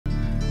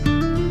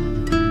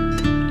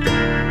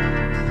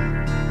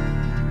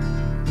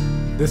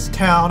This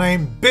town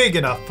ain't big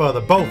enough for the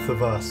both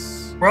of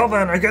us. Well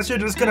then, I guess you're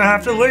just gonna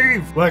have to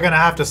leave. We're gonna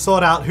have to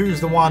sort out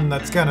who's the one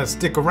that's gonna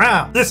stick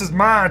around. This is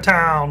my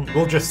town.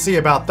 We'll just see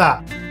about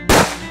that.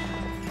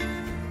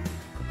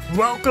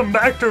 Welcome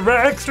back to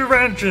Rags to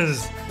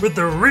Ranches with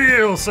the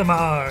real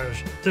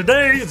Samaj.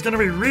 Today is gonna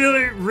be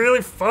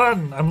really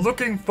fun. I'm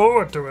looking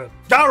forward to it.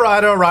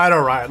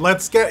 Alright.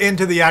 Let's get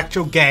into the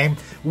actual game.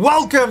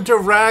 Welcome to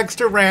Rags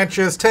to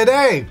Ranches.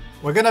 Today,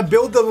 we're gonna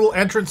build the little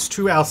entrance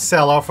to our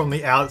cellar from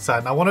the outside.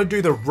 And I wanna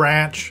do the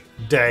Ranch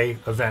Day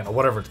event, or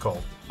whatever it's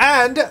called.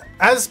 And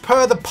as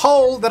per the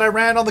poll that I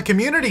ran on the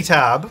community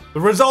tab, the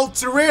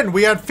results are in.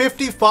 We had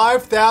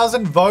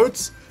 55,000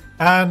 votes.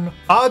 And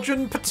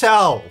Arjun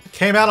Patel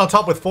came out on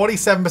top with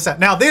 47%.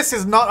 Now, this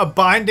is not a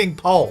binding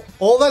poll.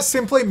 All that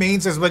simply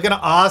means is we're going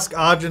to ask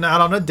Arjun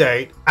out on a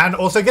date and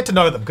also get to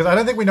know them, because I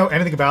don't think we know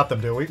anything about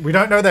them, do we? We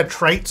don't know their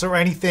traits or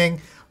anything.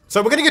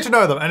 So we're going to get to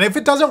know them. And if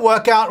it doesn't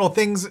work out or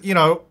things, you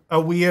know, are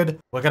weird,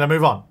 we're going to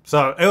move on.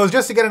 So it was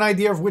just to get an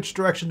idea of which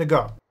direction to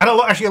go. And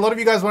actually, a lot of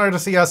you guys wanted to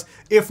see us,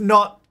 if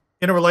not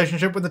in a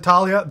relationship with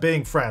Natalia,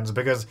 being friends,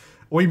 because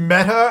we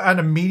met her and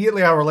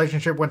immediately our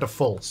relationship went to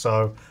full.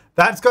 So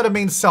that's got to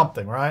mean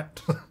something, right?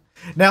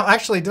 Now,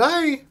 actually, did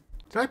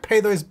I pay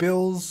those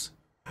bills?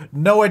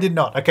 No, I did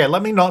not. Okay,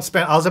 let me not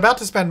spend. I was about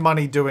to spend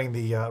money doing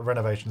the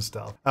renovation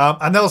stuff.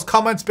 And there was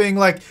comments being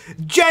like,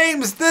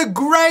 James, the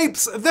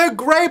grapes,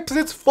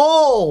 it's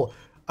fall.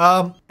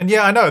 And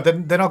yeah, I know,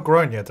 they're not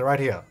grown yet. They're right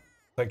here.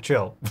 Like,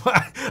 chill.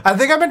 I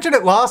think I mentioned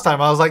it last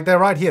time. I was like, they're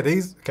right here.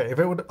 These, okay, if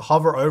it would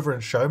hover over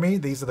and show me,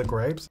 these are the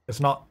grapes. It's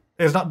not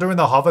doing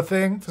the hover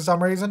thing for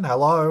some reason.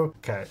 Hello?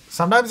 Okay.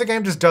 Sometimes the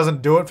game just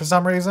doesn't do it for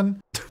some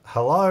reason.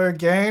 Hello,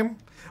 game?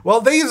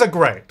 Well, these are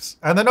grapes,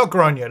 and they're not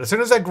grown yet. As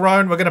soon as they're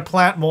grown, we're going to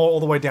plant more all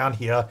the way down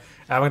here,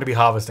 and we're going to be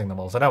harvesting them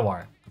all, so don't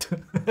worry.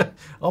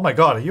 Oh my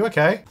god, are you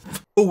okay?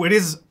 Oh, it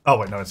is. Oh,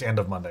 wait, no, it's the end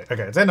of Monday.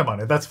 Okay, it's end of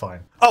Monday. That's fine.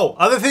 Oh,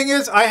 other thing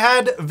is, I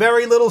had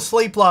very little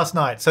sleep last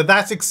night, so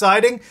that's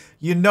exciting.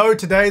 You know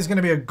today is going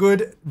to be a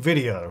good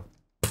video.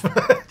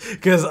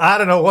 Because I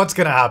don't know what's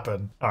going to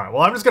happen. All right,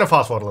 well, I'm just going to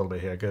fast forward a little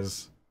bit here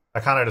because I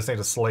kind of just need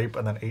to sleep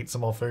and then eat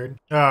some more food.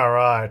 All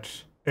right.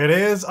 It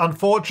is,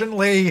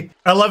 unfortunately,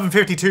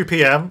 11:52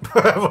 p.m.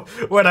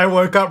 when I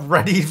woke up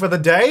ready for the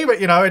day, but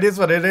you know, it is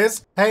what it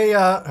is. Hey,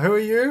 who are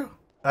you?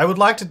 I would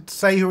like to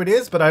say who it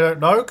is, but I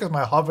don't know because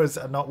my hovers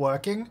are not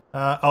working.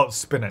 Oh, it's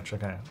spinach,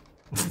 okay.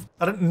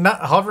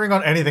 Hovering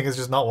on anything is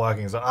just not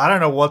working, so I don't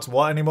know what's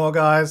what anymore,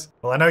 guys.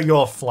 Well, I know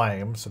you're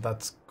flame, so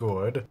that's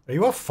good. Are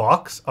you a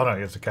fox? Oh no,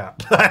 it's a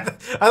cat. I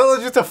thought it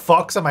was just a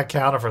fox on my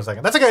counter for a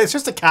second. That's okay, it's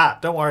just a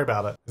cat. Don't worry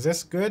about it. Is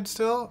this good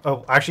still?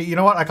 Oh, actually, you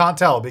know what? I can't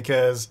tell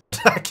because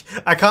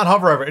I can't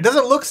hover over it. It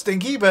doesn't look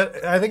stinky,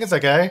 but I think it's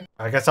okay.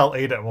 I guess I'll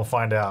eat it and we'll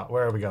find out.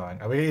 Where are we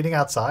going? Are we eating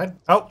outside?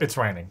 Oh, it's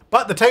raining.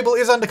 But the table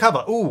is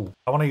undercover. Ooh,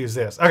 I want to use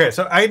this. Okay,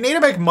 so I need to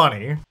make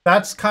money.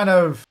 That's kind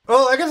of,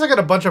 well, I guess I got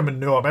a bunch of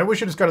manure. Maybe we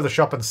should just go to the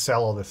shop and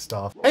sell all this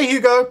stuff. Hey,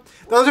 Hugo.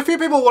 There's a few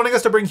people wanting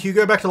us to bring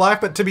Hugo back to life,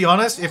 but to be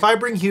honest, if I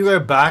bring Hugo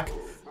back,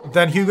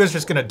 then Hugo's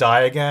just gonna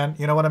die again.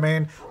 You know what I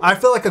mean? I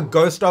feel like a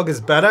ghost dog is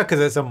better because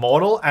it's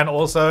immortal and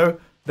also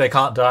they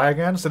can't die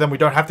again, so then we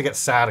don't have to get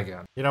sad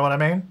again. You know what I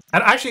mean?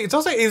 And actually, it's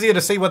also easier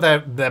to see what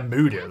their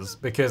mood is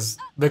because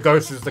the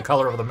ghost is the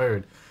color of the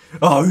mood.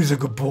 Oh, he's a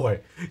good boy.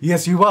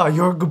 Yes, you are.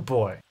 You're a good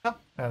boy.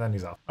 And then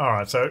he's off. All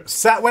right, so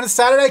when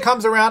Saturday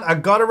comes around, I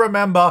gotta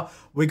remember,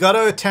 we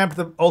gotta attempt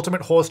the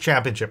Ultimate Horse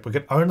Championship. We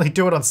can only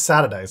do it on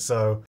Saturday,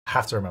 so I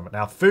have to remember.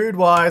 Now,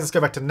 food-wise, let's go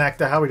back to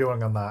nectar. How are we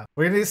doing on that?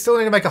 We still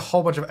need to make a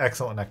whole bunch of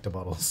excellent nectar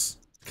bottles.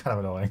 It's kind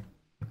of annoying.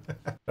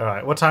 All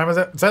right, what time is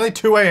it? It's only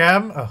 2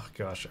 a.m. Oh,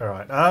 gosh. All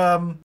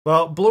right.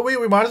 Well, Bluey,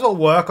 we might as well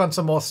work on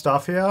some more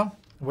stuff here.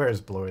 Where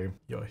is Bluey?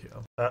 You're here.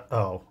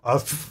 Oh, I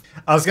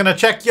was gonna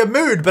check your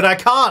mood, but I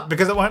can't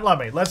because it won't let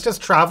me. Let's just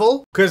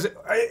travel. Because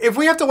if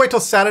we have to wait till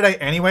Saturday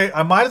anyway,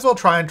 I might as well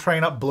try and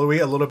train up Bluey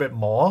a little bit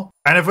more.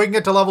 And if we can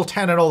get to level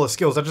 10 and all the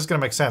skills, that's just gonna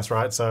make sense,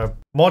 right? So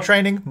more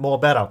training, more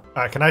better. All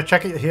right, can I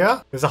check it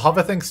here? Is the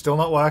hover thing still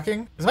not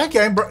working? Is my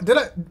game,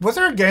 was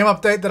there a game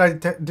update that I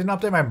didn't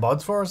update my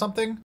mods for or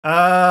something?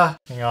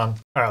 Hang on.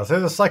 All right, so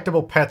there's a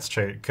selectable pets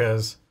cheat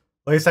because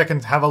at least I can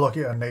have a look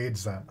at your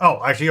needs then.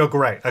 Oh, actually, you're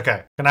great.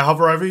 Okay. Can I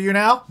hover over you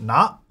now?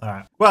 Nah? All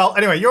right. Well,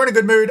 anyway, you're in a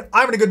good mood.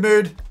 I'm in a good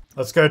mood.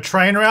 Let's go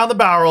train around the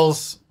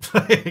barrels.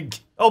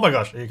 Oh my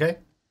gosh. Are you okay?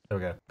 There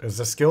we go. Is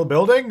the skill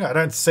building? I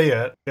don't see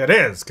it. It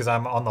is, because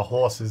I'm on the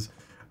horses.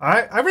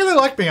 I really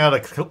like being able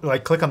to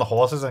click on the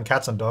horses and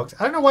cats and dogs.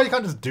 I don't know why you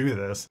can't just do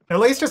this. At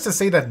least just to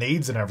see their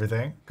needs and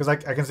everything. Because I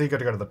can see you got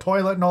to go to the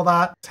toilet and all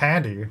that. It's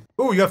handy.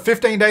 Ooh, you got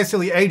 15 days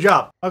till you age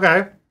up.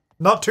 Okay.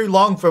 Not too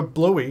long for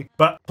Bluey,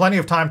 but plenty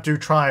of time to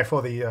try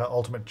for the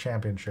Ultimate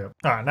Championship.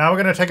 All right, now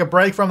we're going to take a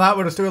break from that.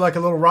 We'll just do like a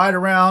little ride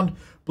around.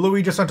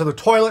 Bluey just went to the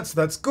toilet, so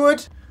that's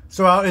good.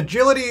 So our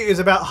agility is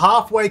about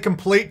halfway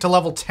complete to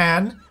level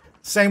 10.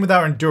 Same with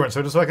our endurance.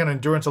 So just working on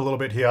endurance a little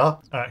bit here.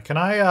 All right, can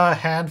I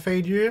hand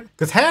feed you?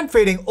 Because hand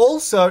feeding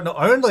also not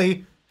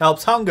only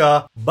helps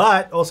hunger,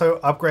 but also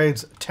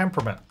upgrades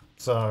temperament.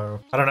 So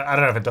I don't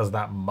know if it does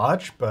that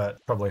much,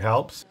 but probably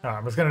helps. All right,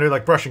 I'm just gonna do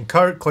like brush and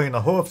coat, clean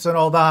the hoofs and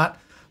all that.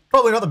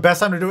 Probably not the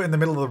best time to do it in the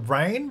middle of the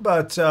rain,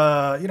 but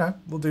you know,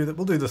 we'll do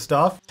the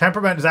stuff.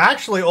 Temperament is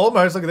actually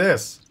almost, look at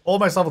this,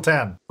 almost level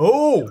 10.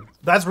 Oh,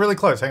 that's really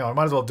close. Hang on, I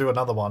might as well do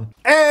another one.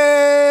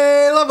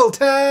 Hey, level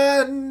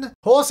 10.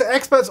 Horse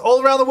experts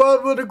all around the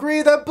world would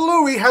agree that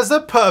Bluey has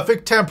the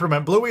perfect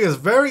temperament. Bluey is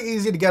very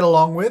easy to get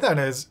along with and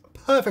is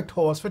perfect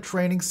horse for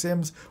training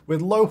Sims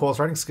with low horse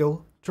riding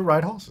skill to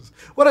ride horses.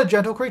 What a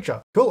gentle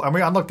creature. Cool. And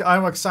we unlocked the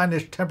unlocked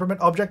signish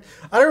temperament object.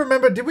 I don't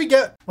remember, did we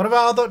get one of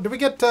our other, did we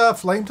get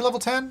flame to level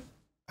 10?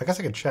 I guess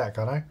I could check,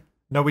 can't I?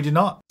 No, we did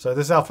not. So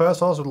this is our first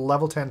horse with a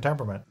level 10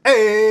 temperament.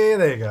 Hey,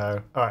 there you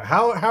go. All right,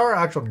 how are our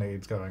actual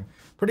needs going?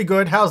 Pretty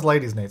good. How's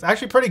ladies' needs?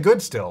 Actually pretty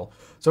good still.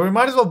 So we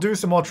might as well do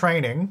some more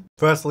training.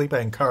 Firstly, by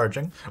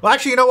encouraging. Well,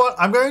 actually, you know what?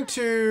 I'm going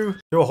to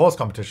do a horse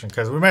competition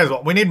because we may as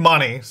well. We need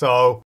money,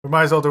 so we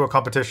might as well do a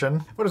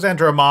competition. We'll just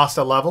enter a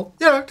master level.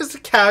 Yeah, just a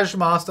cash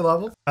master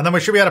level. And then we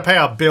should be able to pay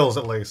our bills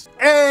at least.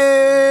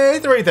 Hey,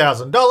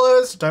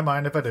 $3,000. Don't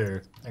mind if I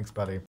do. Thanks,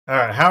 buddy. All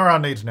right, how are our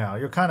needs now?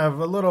 You're kind of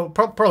a little,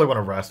 probably want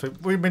to rest.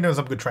 We've been doing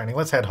some good training.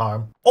 Let's head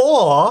home.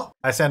 Or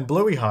I send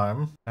Bluey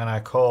home and I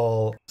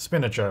call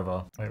Spinach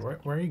over. Wait,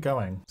 where are you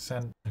going?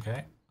 Send,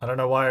 okay. I don't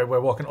know why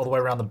we're walking all the way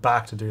around the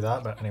back to do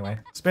that, but anyway.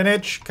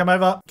 Spinach, come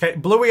over. Okay,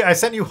 Bluey, I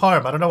sent you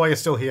home. I don't know why you're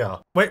still here.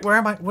 Wait, where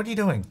am I? What are you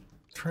doing?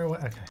 Throw away.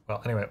 Okay,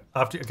 well, anyway,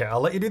 okay, I'll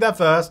let you do that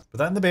first. Put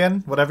that in the bin,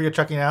 whatever you're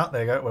chucking out.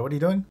 There you go. Wait, what are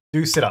you doing?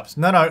 Do sit-ups.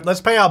 No,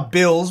 let's pay our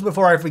bills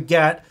before I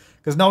forget.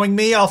 Because knowing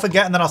me, I'll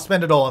forget and then I'll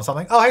spend it all on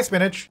something. Oh, hey,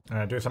 Spinach. All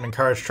right, do some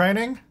encouraged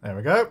training. There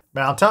we go.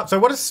 Mount up. So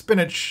what is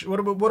Spinach? What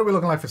are we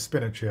looking like for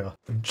Spinach here?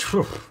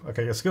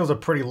 Okay, your skills are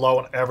pretty low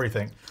on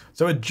everything.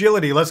 So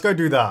agility, let's go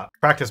do that.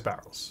 Practice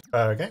barrels.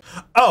 Okay.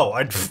 Oh,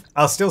 I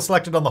was still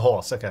selected on the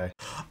horse. Okay.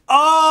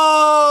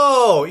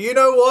 Oh, you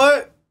know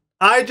what?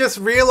 I just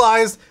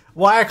realized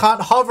why I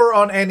can't hover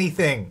on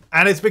anything.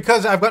 And it's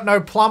because I've got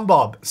no plumb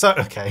bob. So,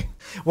 okay.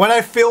 When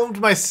I filmed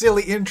my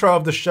silly intro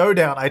of the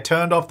showdown, I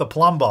turned off the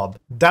plumb bob.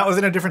 That was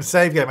in a different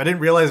save game. I didn't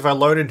realize if I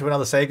load into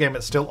another save game,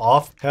 it's still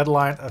off.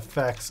 Headline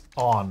effects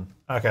on.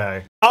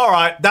 Okay. All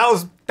right.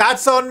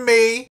 That's on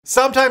me.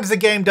 Sometimes the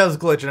game does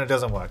glitch and it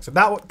doesn't work. So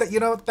that you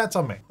know, that's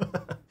on me.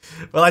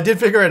 Well, I did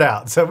figure it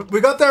out. So we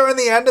got there in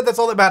the end and that's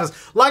all that matters.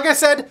 Like I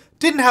said,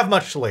 didn't have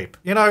much sleep.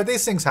 You know,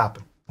 these things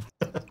happen.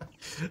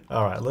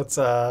 All right, let's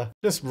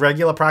just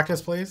regular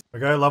practice, please. We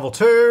go level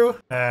 2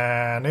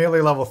 and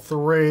nearly level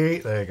 3.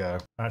 There you go. All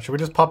right, should we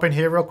just pop in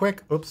here real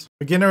quick? Oops.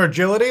 Beginner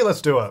agility,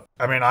 let's do it.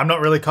 I mean, I'm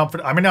not really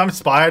confident. I mean, I'm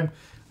inspired.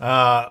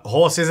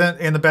 Horse isn't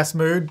in the best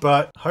mood,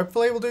 but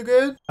hopefully we'll do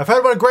good. I've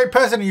heard what a great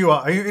person you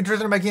are. Are you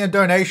interested in making a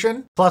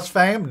donation plus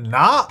fame?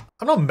 Nah,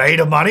 I'm not made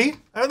of money.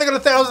 I only got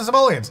 1,000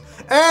 simoleons.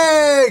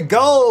 Hey,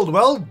 gold.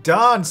 Well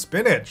done,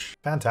 Spinach.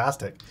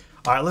 Fantastic.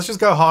 All right, let's just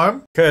go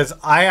home because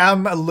I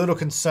am a little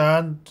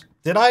concerned.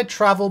 Did I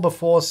travel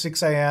before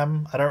 6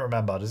 a.m.? I don't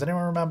remember. Does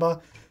anyone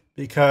remember?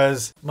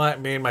 Because my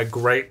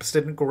grapes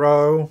didn't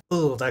grow.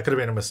 Ugh, that could have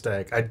been a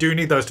mistake. I do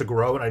need those to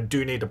grow and I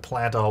do need to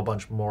plant a whole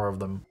bunch more of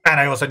them.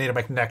 And I also need to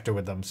make nectar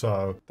with them.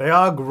 So they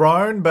are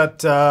grown,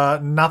 but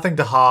nothing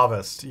to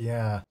harvest.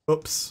 Yeah.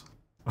 Oops.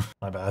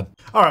 My bad.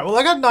 All right, well,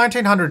 I got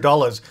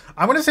 $1,900.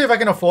 I'm going to see if I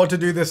can afford to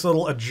do this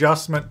little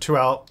adjustment to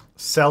our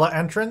cellar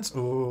entrance.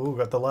 Ooh,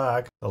 got the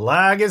lag. The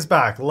lag is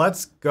back.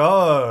 Let's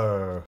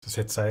go. Just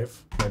hit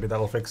save. Maybe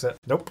that'll fix it.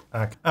 Nope.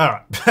 Okay. All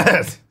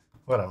right.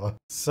 Whatever.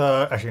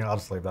 So, actually, I'll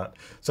just leave that.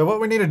 So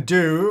what we need to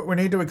do, we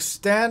need to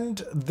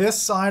extend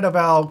this side of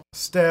our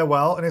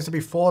stairwell. It needs to be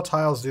 4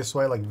 tiles this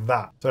way like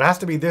that. So it has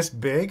to be this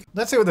big.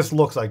 Let's see what this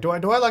looks like. Do I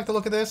like the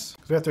look of this?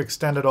 Because we have to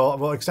extend it all.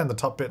 We'll extend the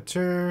top bit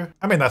too.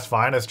 I mean, that's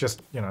fine. It's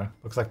just, you know,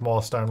 looks like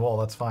more stone wall.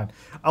 That's fine.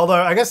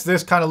 Although I guess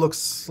this kind of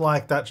looks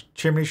like that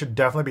chimney should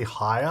definitely be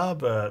higher,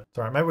 but it's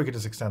all right. Maybe we could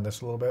just extend this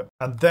a little bit.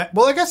 And then,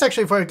 well, I guess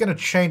actually if we're going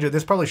to change it,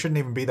 this probably shouldn't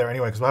even be there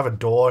anyway because we'll have a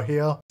door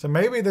here. So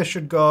maybe this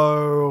should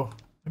go...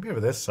 maybe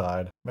over this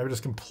side. Maybe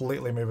just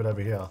completely move it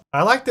over here.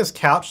 I like this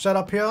couch set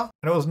up here.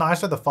 And it was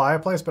nice with the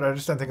fireplace, but I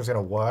just don't think it's going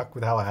to work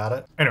with how I had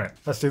it. Anyway,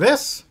 let's do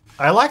this.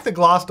 I like the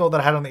glass door that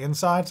I had on the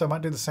inside, so I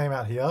might do the same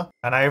out here.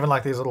 And I even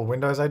like these little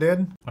windows I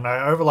did. And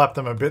I overlapped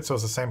them a bit so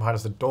it's the same height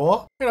as the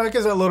door. You know, it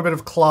gives it a little bit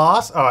of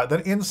class. All right,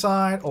 then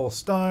inside, all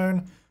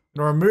stone.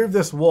 I'm gonna remove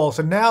this wall.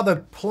 So now the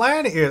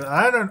plan is,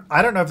 I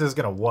don't know if this is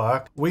gonna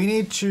work. We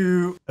need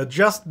to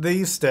adjust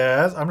these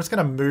stairs. I'm just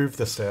gonna move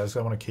the stairs, so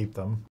I wanna keep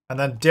them. And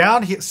then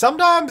down here,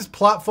 sometimes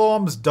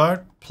platforms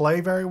don't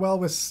play very well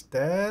with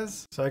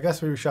stairs. So I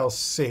guess we shall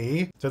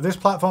see. So this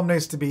platform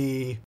needs to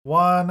be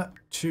 1,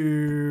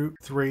 2,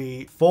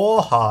 3,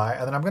 4 high.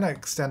 And then I'm gonna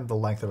extend the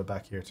length of it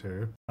back here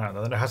too. All right,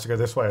 then it has to go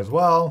this way as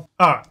well.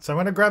 All right, so I'm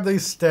gonna grab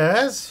these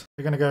stairs.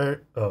 We're gonna go,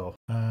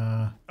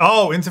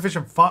 oh,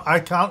 insufficient fun. I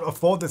can't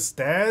afford the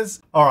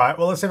stairs. All right,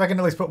 well, let's see if I can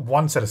at least put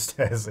one set of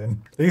stairs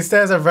in. These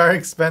stairs are very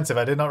expensive.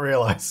 I did not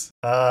realize.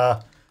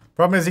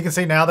 Problem is, you can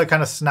see now they're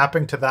kind of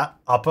snapping to that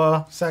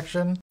upper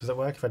section. Does it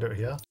work if I do it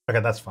here? Okay,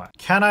 that's fine.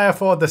 Can I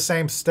afford the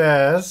same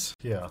stairs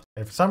here?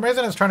 Okay, for some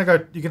reason, it's trying to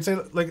go, you can see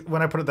like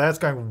when I put it there, it's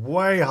going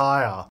way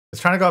higher.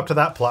 It's trying to go up to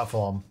that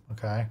platform.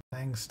 Okay,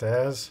 dang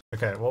stairs.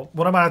 Okay, well,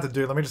 what I might have to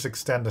do, let me just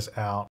extend this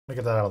out. Let me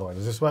get that out of the way.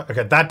 Does this work?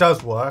 Okay, that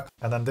does work.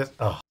 And then this,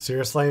 oh,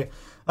 seriously?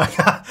 I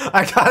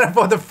can't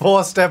afford the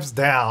 4 steps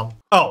down.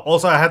 Oh,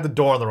 also I had the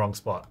door in the wrong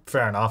spot.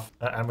 Fair enough.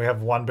 And we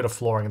have one bit of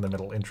flooring in the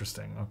middle.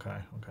 Interesting. Okay.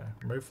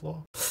 Remove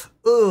floor.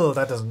 Oh,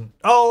 that doesn't.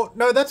 Oh,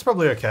 no, that's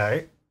probably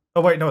okay.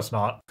 Oh, wait, no, it's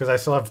not. Because I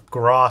still have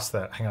grass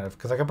there. Hang on,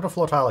 because I can put a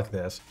floor tile like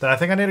this. Then I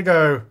think I need to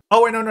go.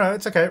 Oh, wait, no,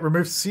 it's okay.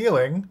 Remove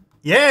ceiling.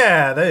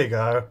 Yeah, there you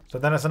go. So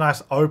then it's a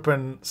nice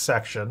open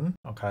section.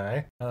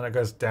 Okay. And then it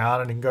goes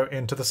down and you can go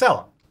into the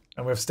cellar.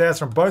 And we have stairs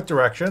from both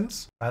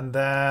directions. And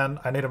then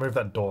I need to move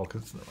that door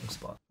because it's in the wrong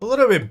spot. A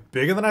little bit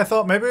bigger than I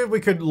thought. Maybe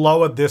we could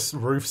lower this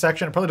roof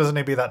section. It probably doesn't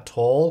need to be that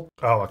tall.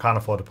 Oh, I can't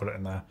afford to put it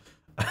in there.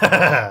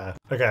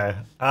 Okay.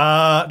 Do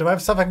I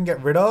have stuff I can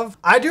get rid of?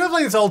 I do have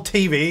like this old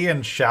TV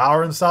and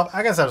shower and stuff.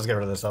 I guess I'll just get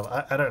rid of this stuff.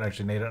 I don't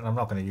actually need it and I'm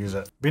not going to use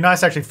it. Be nice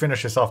to actually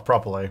finish this off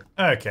properly.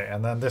 Okay,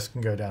 and then this can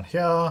go down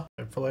here,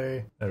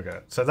 hopefully. There we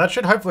go. So that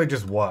should hopefully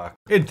just work,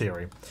 in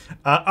theory.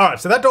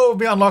 Alright, so that door will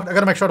be unlocked. I got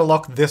to make sure to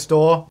lock this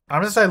door.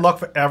 I'm going to say lock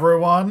for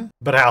everyone,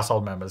 but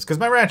household members. Because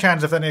my ranch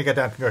hands, if they need to get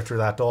down, can go through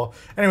that door.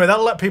 Anyway,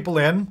 that'll let people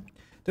in.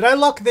 Did I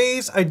lock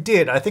these? I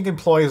did. I think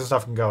employees and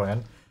stuff can go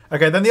in.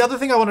 Okay, then the other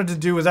thing I wanted to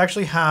do was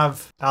actually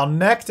have our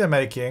nectar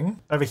making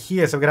over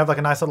here so we could have like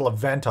a nice little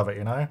event of it,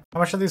 you know? How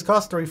much do these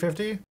cost?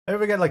 $3.50? Maybe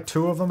we get like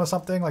 2 of them or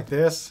something like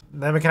this.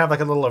 And then we can have like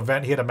a little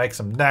event here to make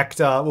some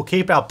nectar. We'll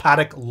keep our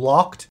paddock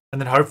locked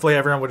and then hopefully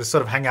everyone will just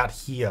sort of hang out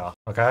here,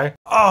 okay?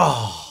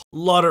 Oh,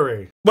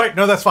 lottery. Wait,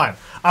 no, that's fine.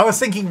 I was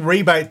thinking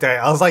rebate day.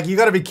 I was like, you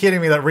gotta be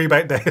kidding me that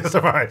rebate day is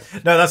tomorrow.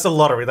 No, that's the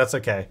lottery, that's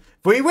okay.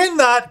 If we win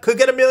that, could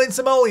get 1,000,000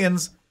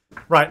 simoleons.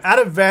 Right, at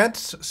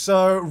events,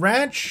 so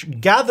ranch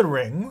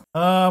gathering,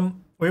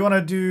 we want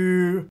to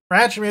do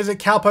ranch music,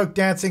 cowpoke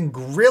dancing,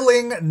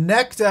 grilling,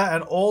 nectar,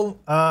 and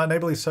all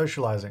neighborly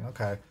socializing.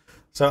 Okay,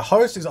 so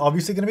host is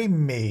obviously going to be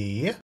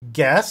me.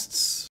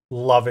 Guests,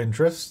 love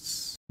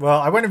interests. Well,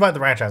 I won't invite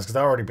the ranch hands because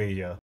they'll already be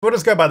here. We'll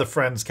just go by the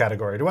friends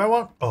category. Do I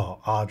want? Oh,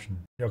 Arjun,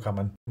 you're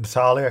coming.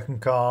 Natalia can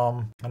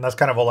come. And that's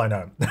kind of all I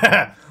know.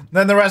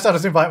 Then the rest I'll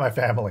just invite my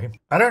family.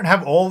 I don't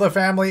have all the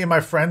family in my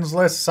friends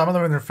list. Some of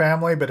them in their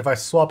family, but if I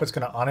swap, it's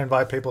going to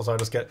uninvite people. So I'll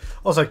just get,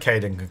 also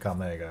Caden can come.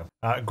 There you go.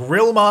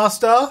 Grill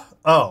master.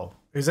 Oh,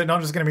 is it not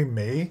just going to be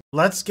me?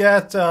 Let's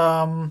get,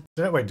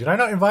 wait, did I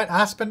not invite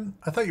Aspen?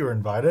 I thought you were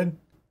invited.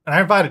 And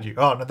I invited you.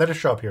 Oh, no, they just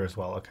show up here as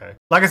well. Okay.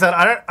 Like I said,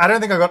 I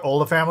don't think I got all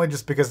the family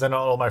just because they're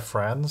not all my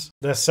friends.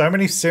 There's so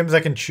many Sims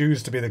I can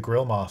choose to be the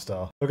grill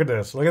master. Look at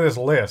this. Look at this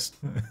list.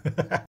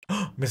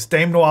 Miss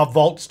Dame Noir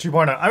Vaults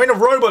 2.0. I mean, a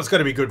robot's got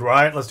to be good,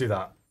 right? Let's do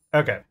that.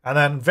 Okay, and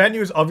then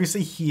venue is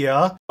obviously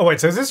here. Oh wait,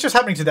 so is this just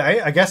happening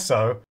today? I guess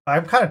so.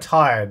 I'm kind of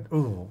tired.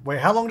 Ooh, wait,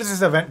 how long does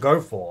this event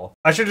go for?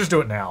 I should just do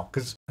it now,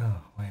 because,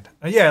 oh, wait.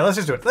 Yeah, let's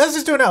just do it. Let's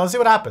just do it now. Let's see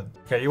what happens.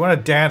 Okay, you want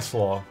a dance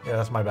floor. Yeah,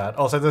 that's my bad.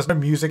 Also, there's no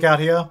music out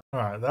here. All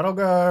right, that'll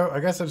go. I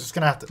guess I'm just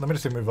gonna have to, let me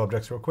just remove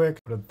objects real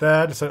quick. Put it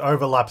there, just so it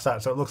overlaps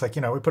that. So it looks like,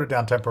 you know, we put it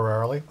down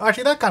temporarily.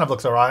 Actually, that kind of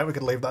looks all right. We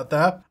could leave that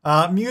there.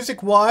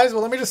 Music-wise,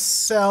 well, let me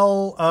just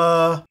sell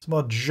some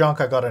more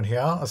junk I got in here.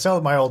 I'll sell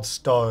my old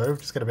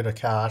stove, just get a bit of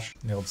cash.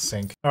 In the old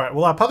sink. All right,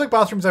 well, our public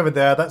bathroom's over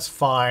there. That's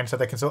fine, so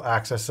they can still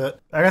access it.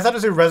 I guess I'll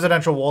just do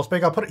residential wall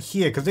speak. I'll put it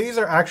here, because these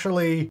are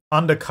actually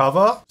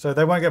undercover, so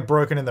they won't get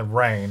broken in the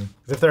rain.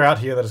 Because if they're out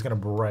here, they're just going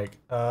to break.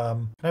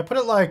 Can I put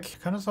it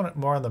like, kind of want it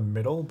more in the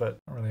middle, but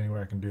not really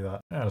anywhere I can do that.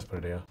 Yeah, I'll just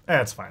put it here.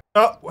 Yeah, it's fine.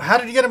 Oh, how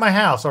did you get in my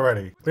house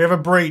already? We have a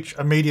breach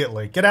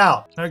immediately. Get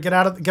out. No, get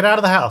out of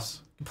the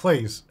house.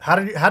 Please. How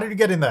did you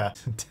get in there?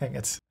 Dang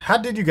it. How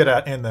did you get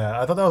out in there?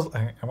 I thought that was,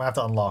 I'm gonna have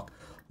to unlock.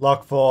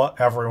 Lock for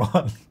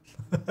everyone.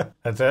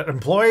 That's it.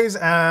 Employees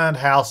and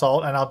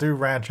household, and I'll do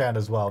ranch hand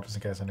as well, just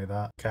in case I need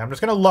that. Okay, I'm just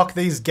gonna lock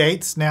these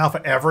gates now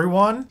for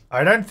everyone.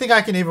 I don't think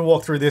I can even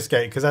walk through this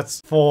gate because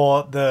that's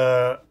for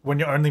the when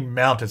you're only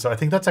mounted. So I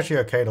think that's actually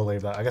okay to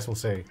leave that. I guess we'll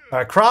see. All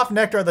right, craft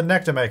nectar at the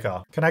nectar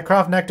maker. Can I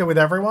craft nectar with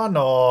everyone,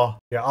 or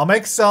yeah? I'll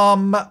make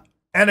some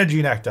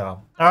energy nectar.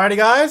 Alrighty,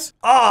 guys.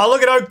 Oh,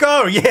 look at it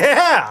go!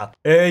 Yeah!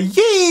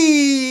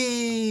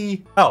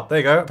 Yee! Oh, there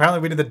you go.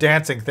 Apparently we did the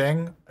dancing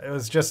thing. It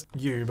was just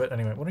you, but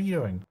anyway, what are you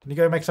doing? Can you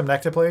go make some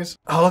nectar, please?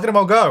 Oh, look at them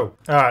all go.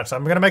 All right, so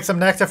I'm gonna make some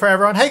nectar for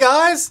everyone. Hey,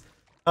 guys!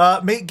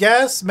 Meet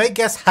guests. Make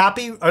guests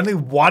happy. Only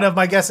one of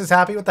my guests is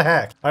happy. What the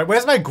heck? All right,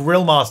 where's my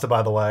grill master,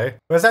 by the way?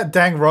 Where's that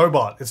dang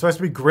robot? It's supposed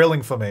to be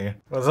grilling for me.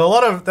 There's a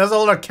lot of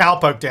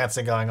cowpoke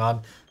dancing going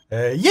on.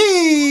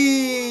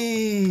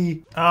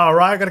 Yee! All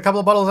right, got a couple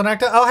of bottles of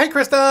nectar. Oh, hey,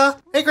 Krista.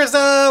 Hey,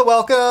 Krista.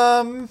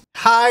 Welcome.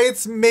 Hi,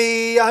 it's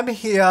me. I'm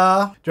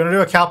here. Do you want to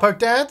do a cowpoke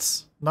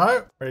dance? No?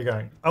 Where are you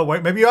going? Oh,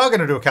 wait, maybe you are going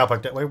to do a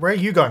cowpoke dance. Wait, where are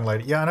you going,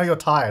 lady? Yeah, I know you're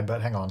tired,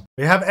 but hang on.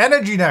 We have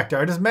energy nectar.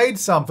 I just made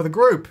some for the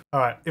group. All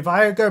right, if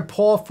I go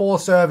pour 4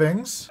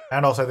 servings,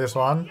 and also this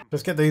one,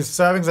 just get these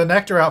servings of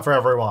nectar out for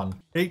everyone.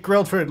 Eat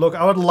grilled food. Look,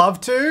 I would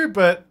love to,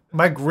 but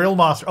my grill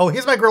master. Oh,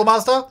 here's my grill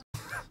master.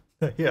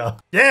 Yeah.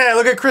 Yeah,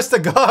 look at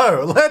Krista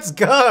go. Let's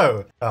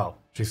go. Oh,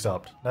 she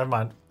stopped. Never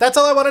mind. That's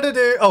all I wanted to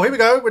do. Oh, here we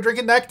go. We're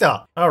drinking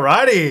nectar.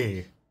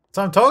 Alrighty. That's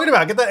what I'm talking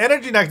about. Get the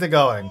energy nectar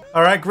going.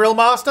 All right, grill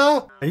master.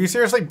 Are you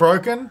seriously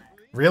broken?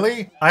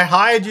 Really? I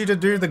hired you to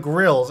do the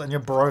grills and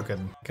you're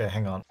broken. Okay,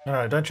 hang on.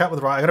 No, don't chat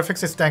with Rye. I gotta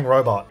fix this dang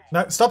robot.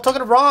 No, stop talking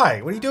to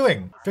Rye. What are you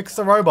doing? Fix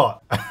the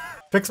robot.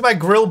 Fix my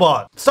grill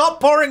bot. Stop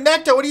pouring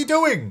nectar. What are you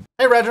doing?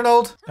 Hey,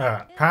 Reginald. All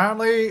right.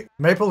 Apparently,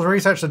 Maple's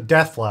researched the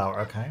death flower.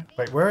 Okay.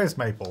 Wait, where is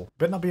Maple?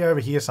 Better not be over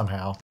here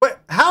somehow. Wait,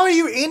 how are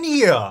you in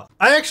here?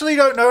 I actually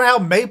don't know how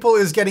Maple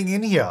is getting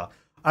in here.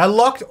 I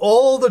locked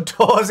all the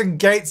doors and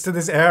gates to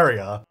this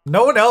area.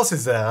 No one else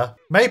is there.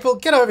 Maple,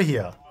 get over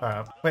here. All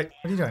right. Wait,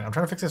 what are you doing? I'm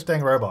trying to fix this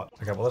dang robot.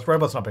 Okay, well, this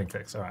robot's not being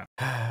fixed. All right.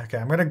 Okay,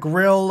 I'm gonna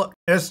grill.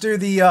 Let's do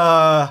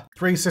the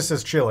Three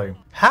Sisters chili.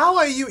 How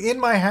are you in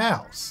my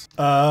house?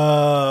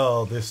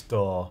 Oh, this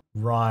door.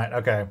 Right,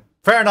 okay.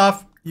 Fair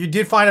enough. You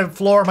did find a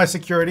flaw in my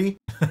security.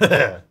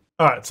 All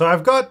right, so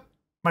I've got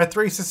my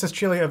Three Sisters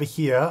chili over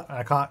here.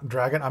 I can't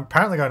drag it. I'm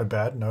apparently going to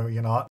bed. No,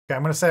 you're not. Okay,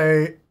 I'm gonna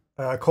say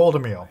called a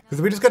meal. Because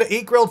we just got to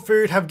eat grilled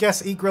food, have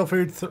guests eat grilled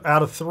food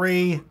out of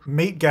 3,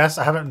 meet guests.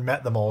 I haven't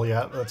met them all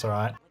yet. That's all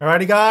right.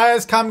 Alrighty,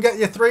 guys, come get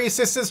your Three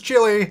Sisters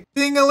chili.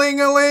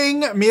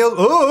 Ding-a-ling-a-ling. Meal.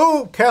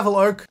 Ooh, careful,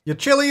 Oak. Your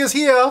chili is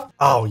here.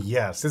 Oh,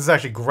 yes. This is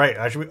actually great.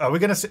 Actually, are we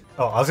going to sit?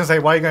 Oh, I was going to say,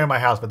 why are you going to my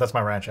house? But that's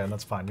my ranch hand.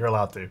 That's fine. You're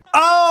allowed to.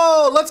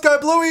 Oh, let's go,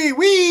 Bluey.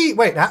 Wee.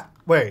 Wait,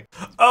 wait.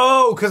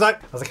 Oh, because I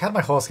was like, how did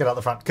my horse get out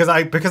the front? Because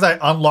I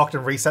unlocked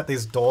and reset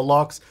these door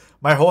locks.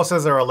 My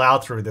horses are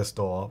allowed through this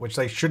door, which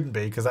they shouldn't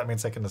be because that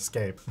means they can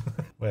escape.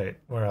 Wait,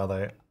 where are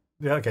they?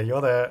 Yeah, okay,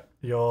 you're there.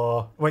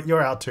 Wait,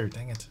 you're out too.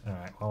 Dang it. All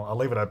right, well, I'll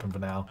leave it open for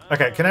now.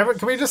 Okay,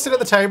 can we just sit at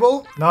the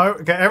table? No?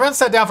 Okay, everyone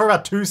sat down for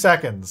about 2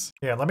 seconds.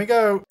 Yeah, let me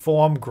go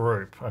form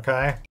group,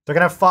 okay? So we're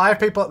gonna have 5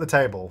 people at the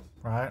table,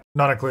 right?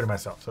 Not including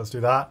myself, so let's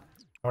do that.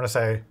 I wanna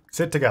say,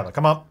 sit together.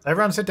 Come on,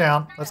 everyone sit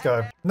down. Let's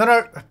go.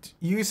 No,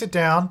 you sit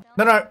down.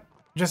 No,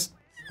 just...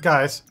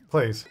 Guys,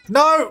 please.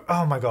 No!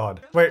 Oh my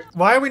god. Wait,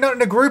 why are we not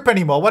in a group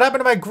anymore? What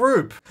happened to my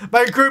group?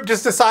 My group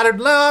just decided,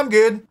 no, I'm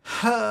good.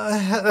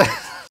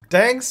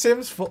 Dang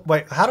Sims.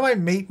 Wait, how do I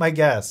meet my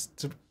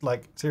guests?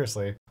 Like,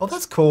 seriously. Oh,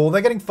 that's cool.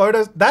 They're getting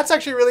photos. That's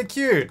actually really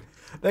cute.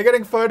 They're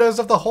getting photos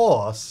of the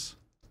horse.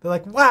 They're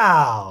like,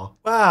 wow,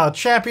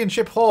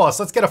 championship horse.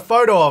 Let's get a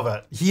photo of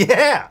it.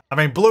 Yeah. I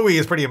mean, Bluey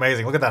is pretty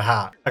amazing. Look at that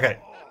hat. Okay.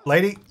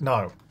 Lady,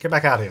 no, get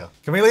back out here.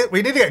 Can we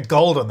need to get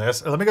gold on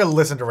this. Let me go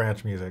listen to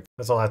ranch music.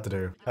 That's all I have to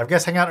do. I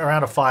guess hang out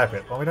around a fire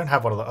pit. Well, we don't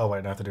have one of the, oh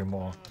wait, I have to do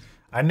more.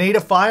 I need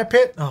a fire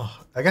pit. Oh,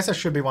 I guess there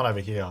should be one over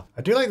here.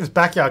 I do like this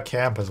backyard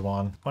campers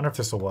one. Wonder if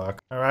this will work.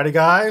 Alrighty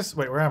guys.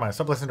 Wait, where am I?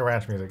 Stop listening to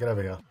ranch music. Get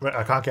over here. Wait,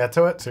 I can't get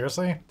to it?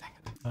 Seriously? Dang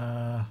it.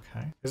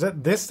 Okay. Is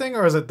it this thing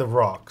or is it the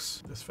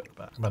rocks? Just fit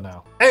back. But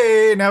now.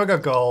 Hey, now we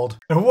got gold.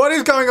 What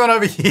is going on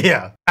over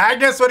here?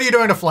 Agnes, what are you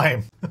doing to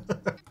Flame?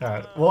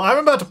 Alright, well, I'm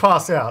about to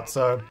pass out,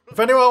 so if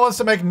anyone wants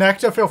to make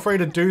nectar, feel free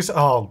to do so.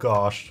 Oh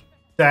gosh.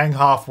 Dang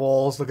half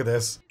walls. Look at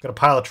this. Got a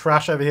pile of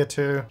trash over here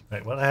too.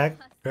 Wait, what the heck?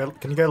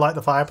 Can you go light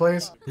the fire,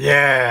 please?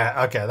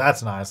 Yeah, okay,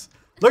 that's nice.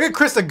 Look at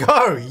Krista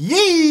go!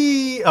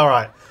 Yee! All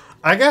right,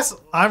 I guess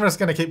I'm just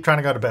gonna keep trying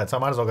to go to bed, so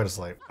I might as well go to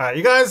sleep. All right,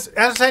 you guys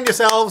entertain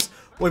yourselves.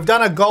 We've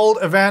done a gold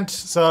event,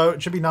 so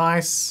it should be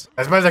nice.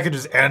 I suppose I could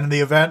just end the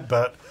event,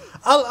 but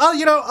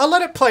I'll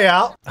let it play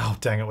out. Oh,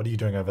 dang it, what are you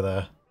doing over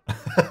there?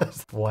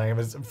 Flame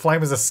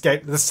has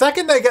escaped. The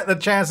second they get the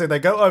chance, they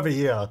go over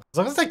here. As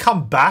long as they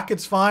come back,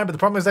 it's fine, but the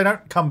problem is they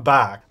don't come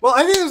back. Well,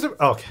 I think it was,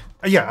 okay.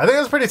 Yeah, I think it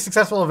was a pretty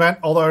successful event,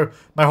 although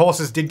my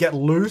horses did get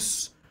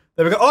loose.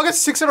 There we go. Oh, I got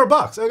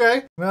 $600.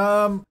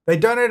 Okay. They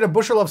donated a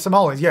bushel of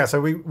simoleons. Yeah,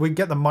 so we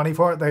get the money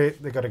for it.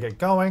 They got to get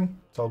going.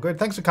 It's all good.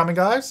 Thanks for coming,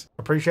 guys.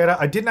 Appreciate it.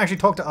 I didn't actually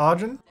talk to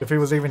Arjun if he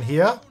was even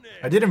here.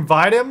 I did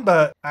invite him,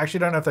 but I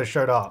actually don't know if they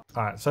showed up.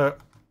 All right, so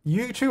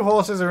you 2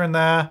 horses are in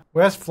there.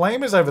 Where's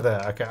Flame is over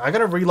there. Okay, I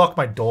gotta relock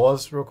my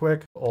doors real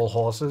quick. All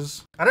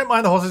horses. I don't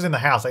mind the horses in the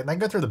house. They can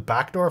go through the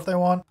back door if they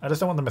want. I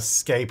just don't want them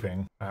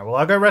escaping. All right, well,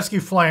 I'll go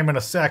rescue Flame in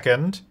a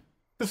second.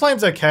 The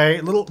Flame's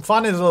okay.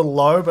 Fun is a little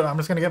low, but I'm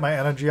just gonna get my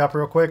energy up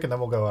real quick and then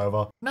we'll go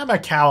over. Now my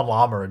cow and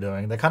llama are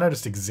doing. They kind of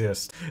just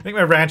exist. I think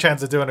my ranch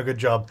hands are doing a good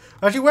job.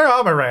 Actually, where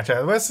are my ranch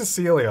hands? Where's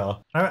Cecilia?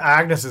 I know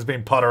Agnes has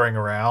been puttering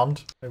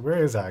around. Wait,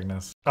 where is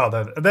Agnes? Oh,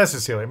 there's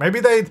Cecilia. Maybe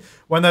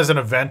when there's an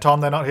event on,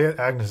 they're not here.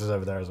 Agnes is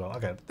over there as well.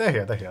 Okay, they're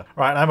here.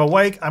 All right, I'm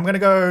awake. I'm gonna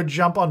go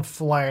jump on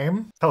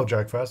Flame. Tell a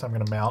joke first. I'm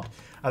gonna mount.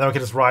 And then we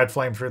can just ride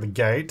Flame through the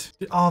gate.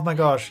 Oh my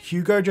gosh,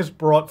 Hugo just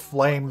brought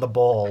Flame the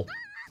ball.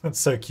 That's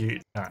so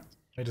cute. All right.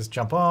 Let me just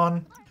jump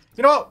on.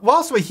 You know what?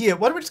 Whilst we're here,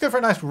 why don't we just go for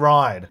a nice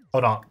ride?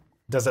 Oh, no.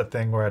 Does that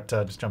thing where it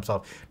just jumps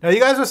off. Now, you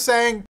guys were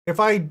saying if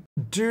I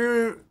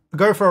do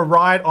go for a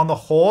ride on the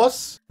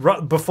horse,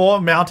 before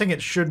mounting,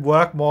 it should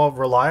work more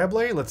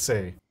reliably. Let's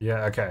see.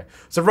 Yeah, okay.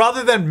 So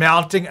rather than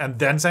mounting and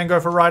then saying go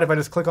for a ride, if I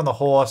just click on the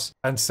horse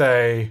and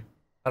say,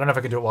 I don't know if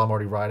I can do it while I'm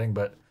already riding,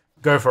 but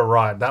go for a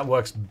ride. That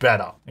works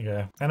better.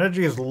 Okay.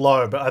 Energy is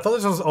low, but I thought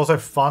this was also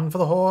fun for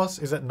the horse.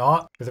 Is it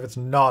not? Because if it's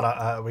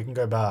not, we can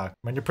go back.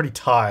 I mean, you're pretty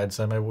tired,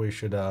 so maybe we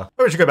should go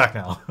back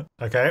now.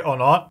 Okay, or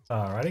not.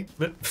 Alrighty.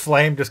 But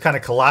flame just kind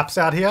of collapsed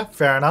out here.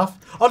 Fair enough.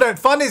 Oh no,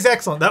 fun is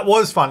excellent. That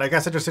was fun. I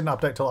guess I just didn't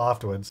update till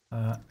afterwards.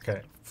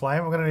 Okay.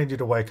 Flame, I'm gonna need you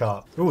to wake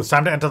up. Ooh, it's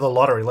time to enter the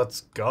lottery.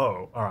 Let's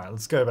go. All right,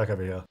 let's go back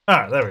over here. All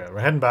right, there we go. We're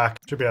heading back.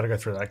 Should be able to go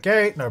through that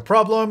gate. No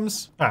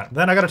problems. All right,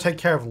 then I gotta take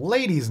care of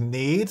ladies'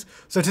 needs.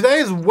 So today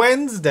is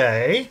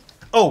Wednesday.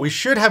 Oh, we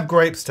should have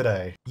grapes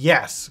today.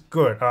 Yes,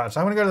 good. All right,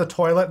 so I'm gonna go to the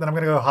toilet, then I'm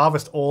gonna go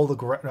harvest all the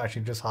grapes.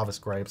 Actually, just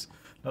harvest grapes,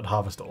 not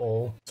harvest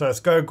all. So let's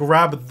go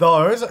grab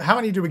those. How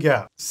many do we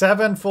get?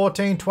 7,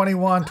 14,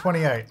 21,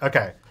 28.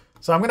 Okay,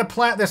 so I'm gonna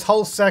plant this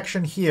whole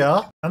section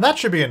here, and that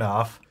should be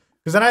enough.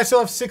 Because then I still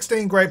have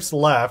 16 grapes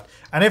left.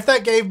 And if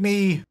that gave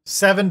me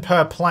 7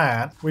 per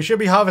plant, we should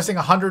be harvesting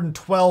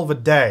 112 a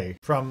day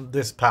from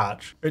this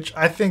patch, which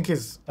I think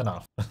is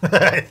enough.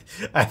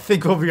 I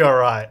think we'll be all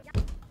right.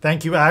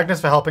 Thank you, Agnes,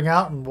 for helping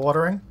out and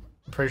watering.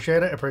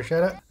 Appreciate it,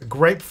 appreciate it. The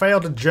grape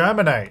failed to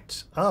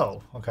germinate.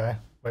 Oh, okay.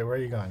 Wait, where are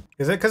you going?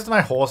 Is it because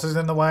my horse is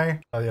in the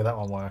way? Oh yeah, that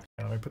one worked.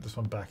 Let me put this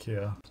one back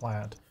here.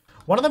 Plant.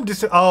 One of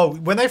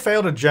them when they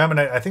fail to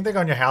germinate, I think they go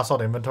in your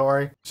household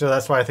inventory. So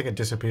that's why I think it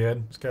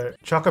disappeared. Let's go.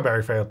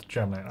 Chocoberry failed to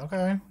germinate.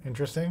 Okay,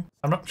 interesting.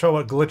 I'm not sure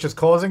what glitch is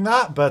causing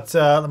that, but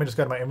let me just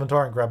go to my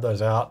inventory and grab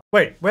those out.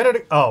 Wait, where did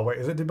it? Oh, wait,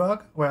 is it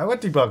debug? Wait, I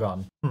went debug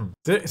on.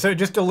 So it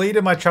just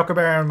deleted my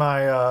chocoberry and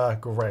my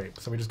grape.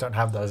 So we just don't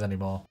have those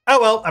anymore.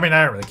 Oh, well, I mean,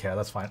 I don't really care.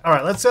 That's fine. All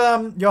right, let's,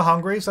 you're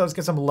hungry, so let's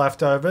get some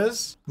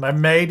leftovers. My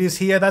maid is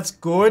here. That's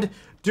good.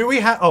 Do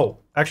we have, oh,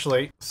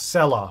 actually,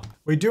 cellar.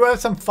 We do have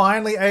some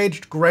finely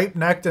aged grape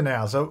nectar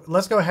now, so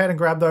let's go ahead and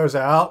grab those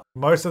out.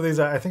 Most of these,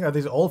 I think, are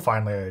these all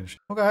finely aged.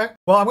 Okay.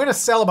 Well, I'm going to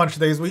sell a bunch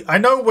of these. I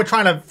know we're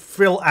trying to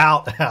fill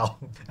out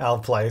our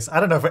place. I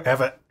don't know if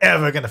we're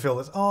ever going to fill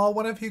this. Oh,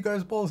 one of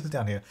Hugo's balls is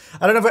down here.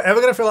 I don't know if we're ever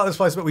going to fill out this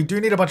place, but we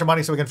do need a bunch of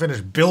money so we can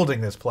finish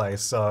building this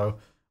place. So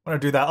I'm going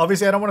to do that.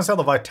 Obviously, I don't want to sell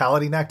the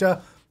vitality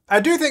nectar. I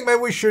do think maybe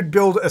we should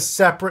build a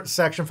separate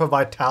section for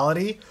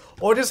vitality,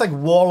 or just like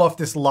wall off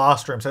this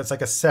last room so it's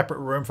like a separate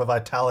room for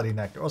vitality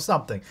nectar or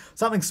something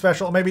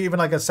special, or maybe even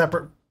like a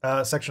separate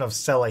section of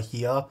cellar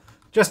here,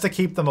 just to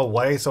keep them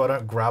away so I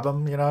don't grab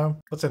them, you know?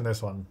 What's in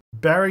this one?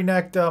 Berry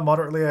nectar,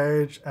 moderately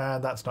aged,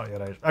 and that's not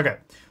yet aged. Okay,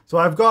 so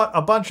I've got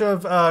a bunch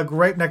of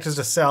grape nectars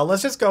to sell.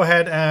 Let's just go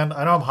ahead and,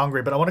 I know I'm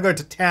hungry, but I want to go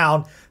to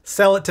town,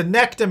 sell it to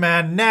Nectar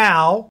Man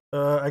now.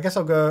 I guess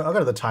I'll go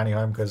to the tiny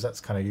home because that's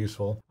kind of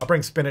useful. I'll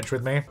bring spinach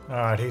with me. All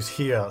right, he's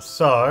here.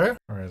 So,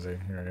 where is he?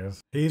 Here he is.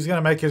 He's going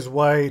to make his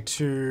way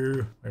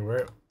to,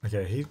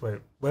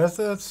 where's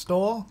the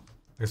store?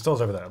 The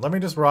store's over there. Let me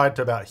just ride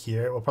to about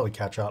here. We'll probably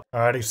catch up.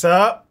 Alrighty,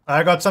 sir.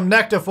 I got some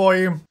nectar for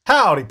you.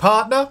 Howdy,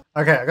 partner.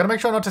 Okay, I gotta make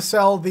sure not to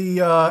sell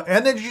the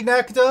energy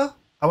nectar.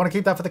 I want to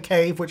keep that for the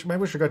cave, which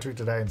maybe we should go to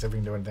today and see if we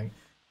can do anything.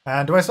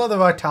 And do I still have the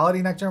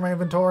vitality nectar in my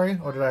inventory,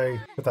 or did I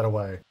put that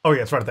away? Oh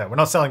yeah, it's right there. We're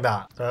not selling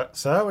that.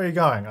 Sir, where are you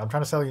going? I'm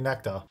trying to sell you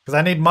nectar because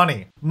I need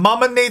money.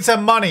 Mama needs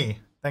some money.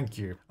 Thank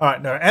you. All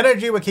right, no,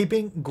 energy we're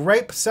keeping.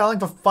 Grape selling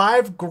for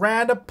 5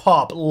 grand a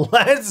pop.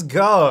 Let's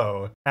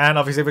go. And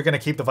obviously we're going to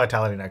keep the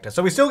vitality nectar.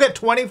 So we still get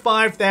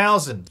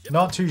 25,000.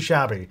 Not too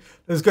shabby.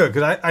 This is good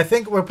because I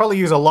think we'll probably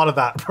use a lot of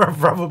that for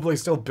probably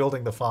still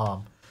building the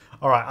farm.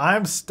 All right,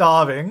 I'm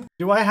starving.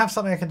 Do I have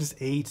something I can just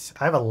eat?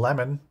 I have a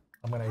lemon.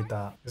 I'm going to eat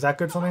that. Is that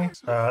good for me?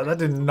 That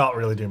did not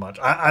really do much.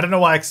 I don't know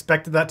why I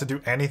expected that to do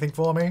anything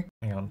for me.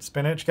 Hang on,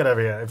 spinach, get over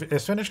here.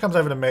 If spinach comes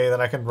over to me, then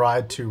I can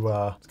ride to,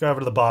 let's go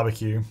over to the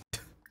barbecue.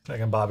 I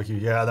can barbecue,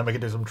 yeah, then we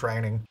can do some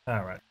training.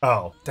 All right.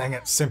 Oh, dang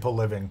it, simple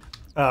living.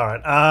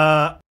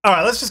 All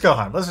right, let's just go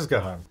home. Let's just go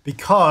home.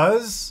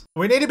 Because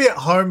we need to be at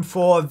home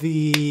for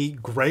the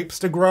grapes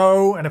to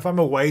grow. And if I'm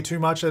away too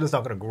much, then it's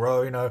not going to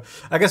grow, you know.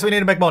 I guess we need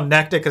to make more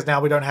nectar because now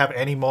we don't have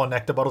any more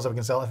nectar bottles that we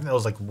can sell. I think there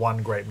was like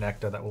 1 grape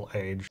nectar that will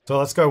age. So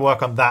let's go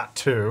work on that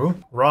too.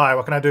 Right,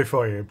 what can I do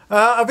for you?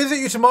 I'll visit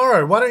you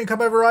tomorrow. Why don't you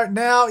come over right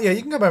now? Yeah,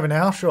 you can come over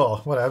now. Sure,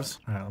 whatevs.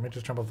 All right, let me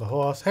just jump off the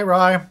horse. Hey,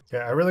 Rye. Yeah,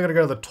 I really got to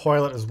go to the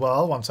toilet as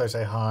well once I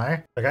say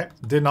hi. Okay,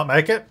 did not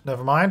make it.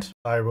 Never mind.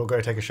 I will go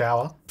take a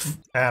shower.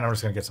 And I'm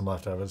just going to get some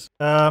leftovers.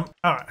 All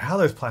right, how are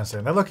those plants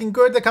doing? They're looking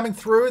good. They're coming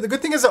through. The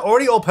good thing is they're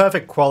already all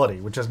perfect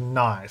quality, which is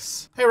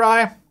nice. Hey,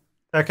 Rye.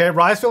 Okay,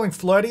 Rye's feeling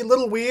flirty. A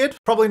little weird.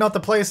 Probably not the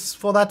place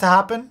for that to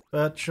happen,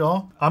 but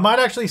sure. I might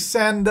actually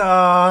send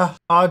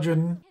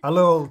Arjun a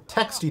little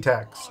texty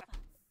text.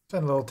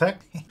 Send a little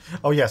text.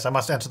 Oh yes, I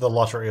must enter the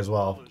lottery as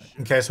well,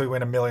 in case we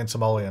win 1,000,000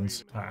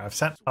 simoleons. All right, I've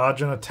sent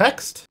Arjun a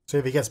text. See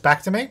if he gets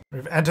back to me.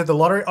 We've entered the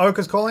lottery. Oak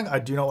is calling. I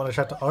do not want to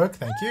chat to Oak.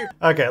 Thank you.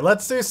 Okay,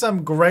 let's do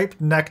some grape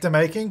nectar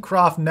making.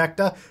 Craft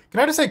nectar. Can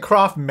I just say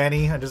craft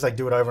many and just like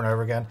do it over and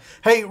over again?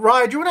 Hey,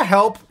 Rye, do you want to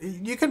help?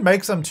 You can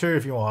make some too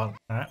if you want.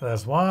 All right,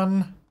 there's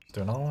one.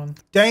 Do another one.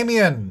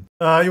 Damien,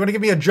 you want to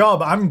give me a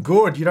job? I'm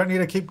good. You don't need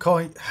to keep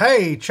calling.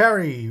 Hey,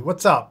 Cherry,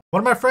 what's up? One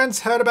of my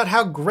friends heard about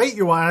how great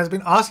you are and has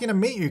been asking to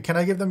meet you. Can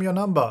I give them your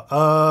number?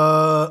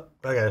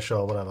 Okay,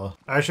 sure, whatever.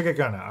 I should get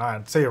going now. All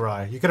right, see you,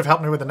 Rye. You could have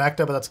helped me with the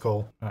nectar, but that's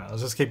cool. All right,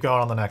 let's just keep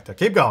going on the nectar.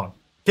 Keep going.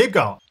 Keep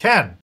going.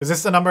 Ken, is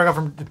this the number I got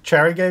from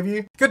Cherry gave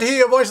you? Good to hear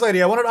your voice,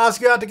 lady. I wanted to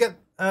ask you out to get...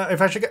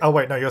 if I should get... Oh,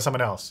 wait, no, you're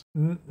someone else.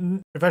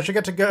 If I should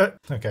get to go...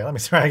 Okay, let me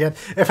try again.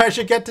 If I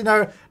should get to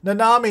know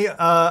Nanami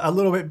a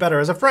little bit better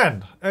as a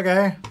friend.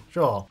 Okay,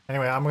 sure.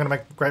 Anyway, I'm going to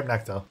make grape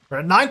nectar. We're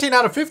at 19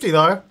 out of 50,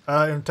 though,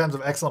 in terms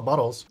of excellent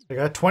bottles. There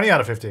you go, 20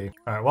 out of 50.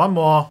 All right, one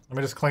more. Let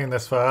me just clean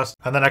this first.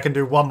 And then I can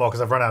do one more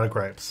because I've run out of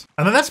grapes.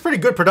 And then that's pretty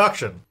good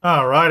production.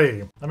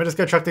 Alrighty. Let me just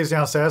go chuck these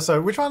downstairs.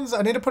 So which ones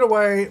I need to put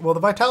away? Well, the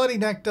Vitality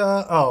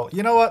Nectar. Oh,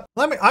 you know what?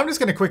 I'm just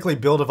going to quickly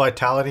build a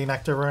Vitality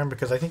Nectar room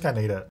because I think I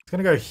need it. It's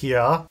going to go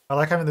here. I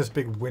like having this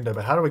big window,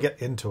 but how do we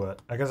get into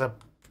it? I guess I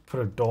put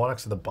a door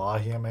next to the bar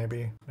here,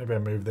 maybe. Maybe I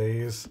move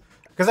these.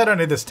 Because I don't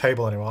need this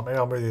table anymore. Maybe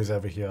I'll move these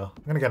over here.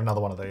 I'm going to get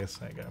another one of these.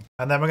 There you go.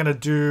 And then we're going to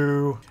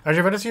do... Actually,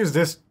 if I just use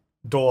this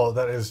door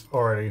that is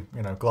already,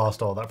 you know, glass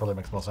door, that probably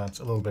makes more sense.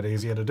 A little bit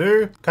easier to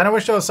do. Kind of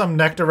wish there was some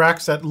nectar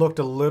racks that looked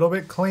a little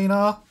bit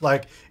cleaner.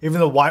 Like, even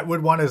the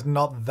whitewood one is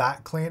not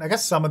that clean. I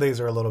guess some of these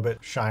are a little bit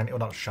shiny. Well,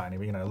 not shiny,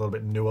 but, you know, a little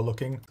bit newer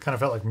looking. Kind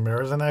of felt like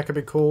mirrors in there could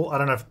be cool. I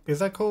don't know if... Is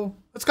that cool?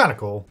 It's kind of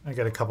cool. I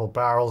get a couple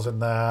barrels in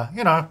there.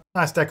 You know,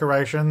 nice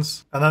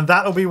decorations. And then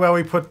that'll be where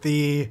we put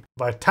the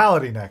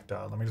Vitality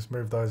Nectar. Let me just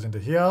move those into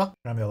here.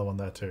 And the other one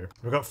there too.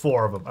 We've got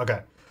 4 of them. Okay.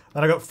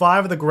 Then I got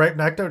 5 of the Grape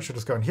Nectar, which should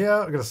just go in here.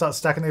 We're going to start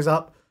stacking these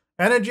up.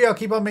 Energy I'll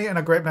keep on me, and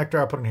a Grape Nectar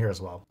I'll put in here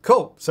as well.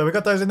 Cool. So we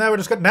got those in there. We're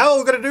just going to... Now all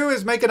we're going to do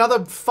is make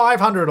another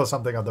 500 or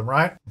something of them,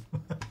 right?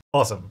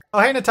 Awesome. Oh,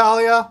 hey,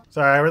 Natalia.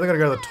 Sorry, I really got to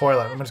go to the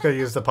toilet. I'm just going to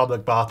use the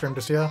public bathroom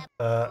just here.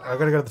 I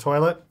got to go to the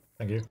toilet.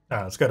 Thank you. All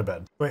right, let's go to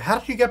bed. Wait, how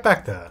did you get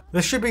back there?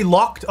 This should be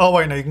locked. Oh,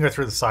 wait, no, you can go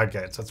through the side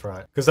gates. That's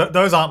right. Because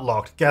those aren't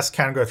locked. Guests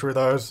can go through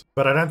those,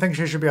 but I don't think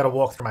she should be able to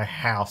walk through my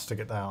house to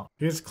get out.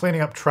 She's cleaning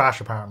up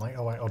trash, apparently.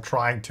 Oh, wait, or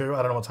trying to.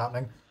 I don't know what's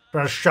happening.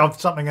 Trying to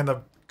shove something in the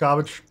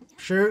garbage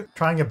chute.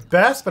 Trying your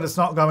best, but it's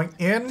not going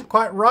in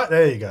quite right.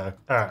 There you go.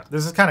 All right,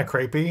 this is kind of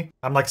creepy.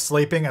 I'm like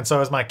sleeping, and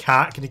so is my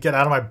cat. Can you get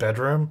out of my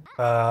bedroom?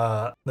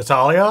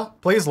 Natalia,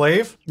 please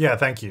leave. Yeah,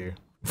 thank you.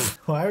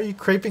 Why are you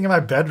creeping in my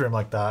bedroom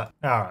like that?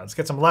 All right, let's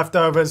get some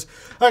leftovers.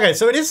 Okay,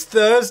 so it is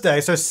Thursday.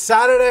 So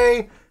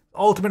Saturday,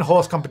 Ultimate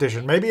Horse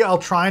Competition. Maybe I'll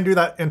try and do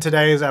that in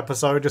today's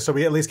episode just so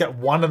we at least get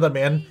one of them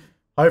in.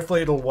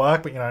 Hopefully it'll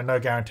work, but you know, no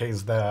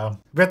guarantees there.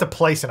 We have to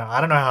place in it. I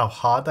don't know how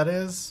hard that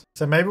is.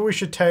 So maybe we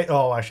should take...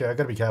 Oh, actually, I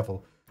gotta be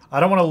careful. I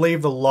don't want to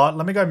leave the lot.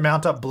 Let me go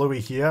mount up Bluey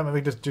here. Maybe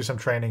just do some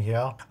training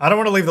here. I don't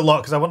want to leave the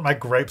lot because I want my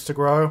grapes to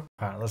grow.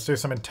 All right, let's do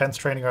some intense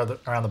training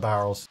around the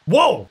barrels.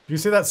 Whoa! Do you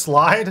see that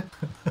slide?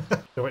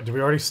 Did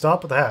we already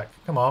stop? What the heck?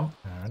 Come on.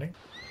 Alrighty.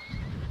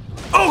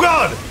 Oh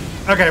God!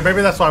 Okay,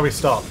 maybe that's why we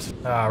stopped.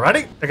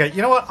 Alrighty. Okay,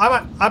 you know what?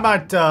 I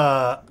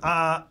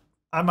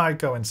might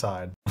go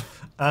inside.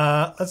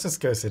 Let's just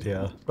go sit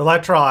here. Well, I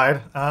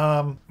tried.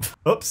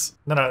 Oops.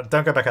 No,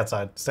 don't go back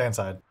outside. Stay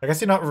inside. I guess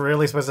you're not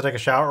really supposed to take a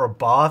shower or a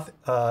bath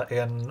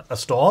in a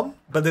storm,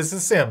 but this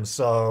is Sims,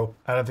 so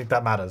I don't think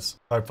that matters,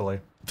 hopefully.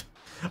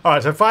 All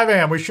right, so 5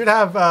 a.m. We should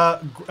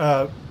have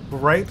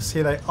grapes.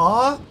 Here they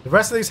are. The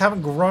rest of these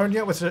haven't grown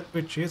yet,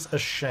 which is a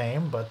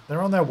shame, but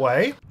they're on their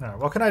way. All right,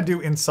 what can I do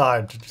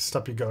inside to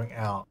stop you going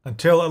out?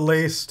 Until at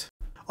least...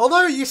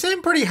 Although, you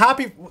seem pretty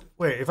happy.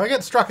 Wait, if I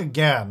get struck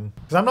again,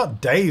 because I'm not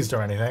dazed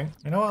or anything.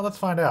 You know what? Let's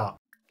find out.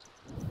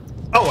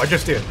 Oh, I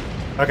just did.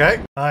 Okay.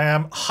 I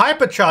am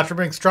hypercharged from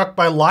being struck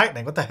by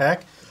lightning. What the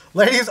heck?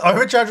 Ladies,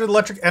 overcharged with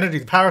electric energy.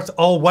 The power is...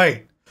 Oh,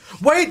 wait.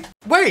 Wait.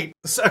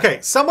 Okay,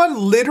 someone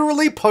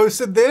literally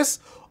posted this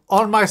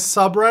on my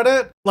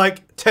subreddit,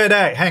 like,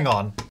 today. Hang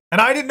on. And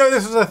I didn't know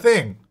this was a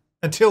thing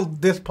until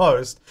this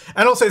post.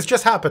 And also, it's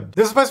just happened.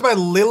 This was posted by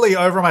Lily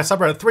over on my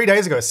subreddit 3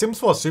 days ago. Sims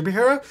 4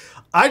 superhero.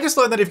 I just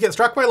learned that if you get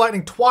struck by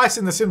lightning twice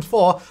in The Sims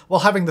 4 while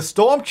having the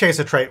Storm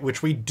Chaser trait,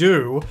 which we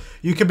do,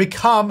 you can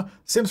become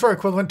Sims 4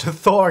 equivalent to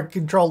Thor and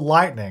control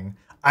lightning.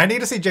 I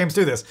need to see James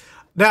do this.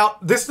 Now,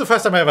 this is the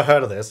first time I ever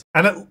heard of this,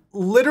 and it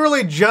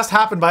literally just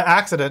happened by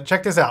accident.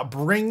 Check this out.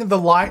 Bring the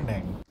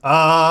lightning.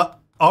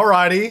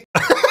 Alrighty.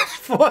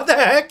 What the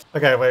heck?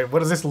 Okay, wait, what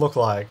does this look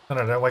like? No,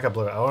 don't wake up,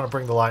 Blue. I want to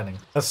bring the lightning.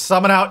 Let's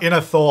summon out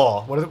inner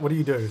Thor. What do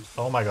you do?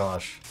 Oh my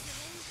gosh.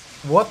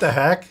 What the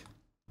heck?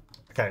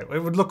 Okay, it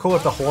would look cool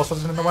if the horse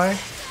wasn't in the way.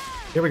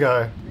 Here we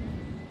go.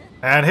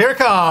 And here it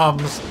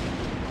comes.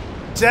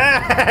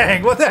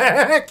 Dang, what the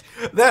heck?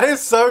 That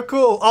is so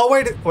cool. Oh,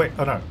 wait,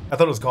 oh no. I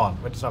thought it was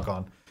gone. Wait, it's not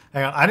gone.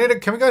 Hang on,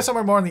 can we go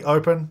somewhere more in the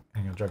open?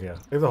 Hang on, Jug here.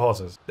 Leave the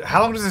horses.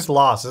 How long does this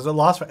last? Does it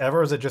last forever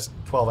or is it just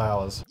 12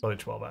 hours? Probably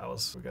 12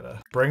 hours. We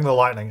gotta bring the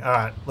lightning. All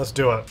right, let's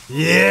do it.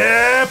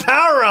 Yeah,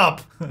 power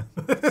up.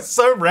 It's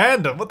so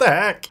random. What the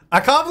heck? I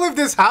can't believe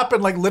this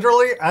happened like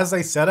literally as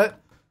they said it.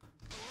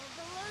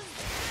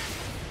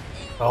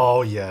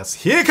 Oh yes,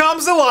 here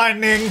comes the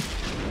lightning.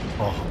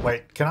 Oh,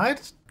 wait, can I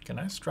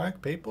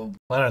strike people?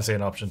 I don't see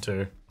an option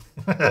to.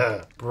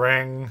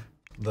 Bring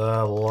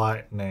the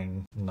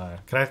lightning. No.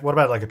 What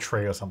about like a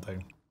tree or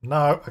something?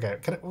 No. Okay.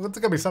 There's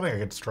gotta be something I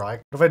could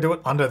strike. What if I do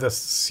it under this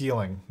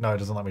ceiling? No, it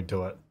doesn't let me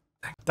do it.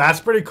 That's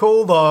pretty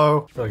cool,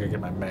 though. I feel like I get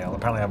my mail.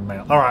 Apparently I have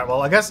mail. All right,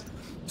 well, I guess...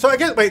 So I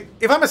guess, wait,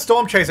 if I'm a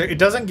storm chaser, it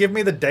doesn't give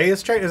me the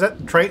days trait? Is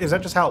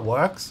that just how it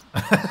works?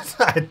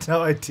 I had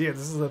no idea.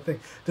 This is the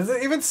thing. Does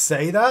it even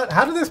say that?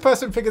 How did this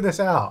person figure this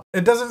out?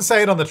 It doesn't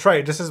say it on the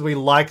trait. It just says we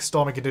like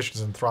stormy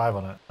conditions and thrive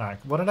on it. All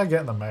right, what did I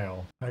get in the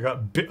mail? I got,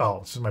 oh,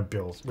 this is my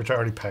bills, which I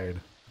already paid.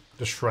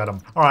 Just shred them.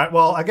 All right,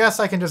 well, I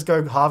guess I can just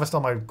go harvest all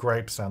my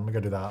grapes then. Let me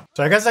go do that.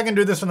 So I guess I can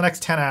do this for the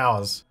next 10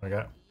 hours.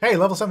 Okay. Hey,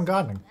 level 7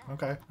 gardening.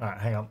 Okay. All right,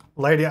 hang on.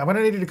 Lady, I'm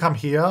gonna need you to come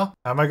here.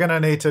 Am I gonna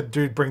need to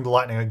bring the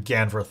lightning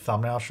again for a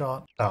thumbnail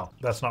shot? Oh,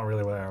 that's not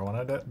really where I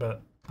wanted it,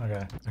 but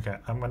okay. Okay,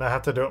 I'm gonna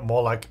have to do it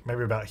more like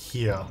maybe about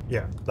here.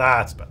 Yeah,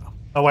 that's better.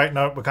 Oh wait,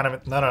 no, we're kind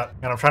of, no.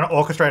 And I'm trying to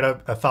orchestrate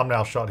a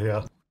thumbnail shot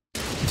here.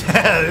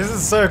 Yeah, this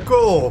is so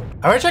cool.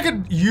 I wish I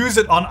could use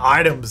it on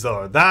items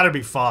though. That'd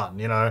be fun,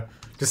 you know?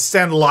 Just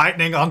send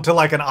lightning onto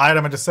like an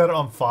item and just set it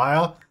on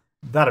fire.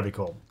 That'd be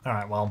cool. All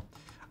right, well,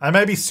 I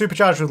may be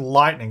supercharged with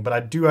lightning, but I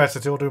do have to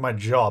still do my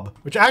job,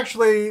 which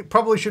actually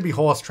probably should be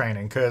horse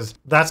training because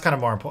that's kind of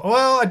more important.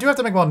 Well, I do have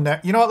to make one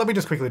nectar. You know what? Let me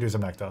just quickly do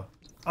some nectar.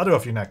 I'll do a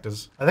few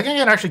nectars. I think I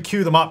can actually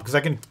queue them up because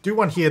I can do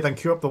one here, then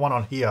queue up the one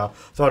on here.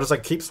 So I'll just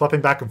like keep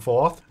swapping back and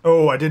forth.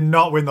 Oh, I did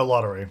not win the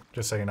lottery,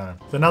 just so you know.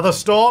 It's another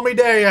stormy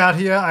day out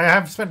here. I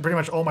have spent pretty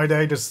much all my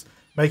day just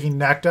making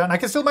nectar, and I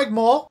can still make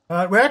more.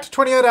 We're at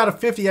 28 out of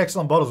 50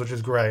 excellent bottles, which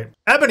is great.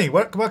 Ebony,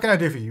 what can I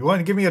do for you? You want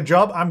to give me a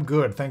job? I'm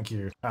good, thank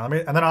you. And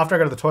then after I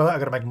go to the toilet, I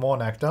gotta make more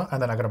nectar,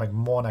 and then I gotta make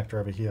more nectar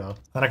over here.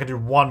 Then I can do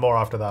one more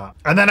after that.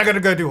 And then I gotta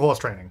go do horse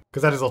training,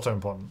 because that is also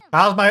important.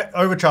 How's my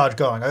overcharge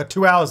going? I got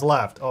 2 hours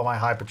left. Oh, my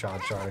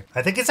hypercharge, sorry.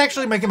 I think it's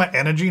actually making my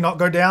energy not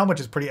go down, which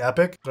is pretty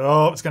epic.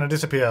 Oh, it's gonna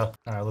disappear.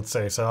 All right, let's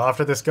see. So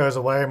after this goes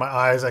away, my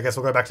eyes, I guess,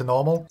 will go back to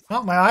normal.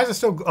 Oh, my eyes are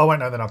still, oh wait,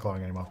 no, they're not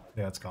glowing anymore.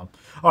 Yeah, it's gone.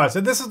 All right,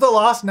 so this is the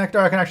last nectar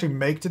I can actually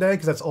make today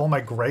because that's all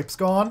my grapes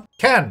gone.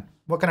 Ken,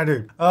 what can I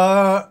do?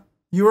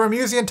 You were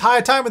amused the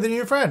entire time with a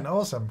new friend.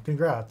 Awesome.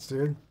 Congrats,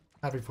 dude.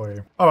 Happy for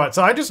you. All right,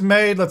 so I just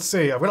made, let's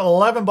see, I've got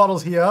 11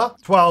 bottles here,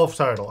 12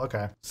 total.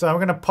 Okay. So I'm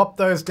gonna pop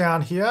those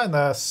down here in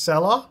the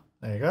cellar.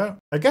 There you go.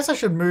 I guess I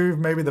should move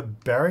maybe the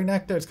berry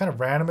nectar. It's kind of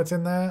random it's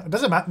in there. It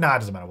doesn't matter. Nah, it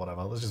doesn't matter,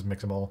 whatever. Let's just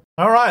mix them all.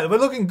 All right, we're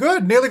looking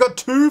good. Nearly got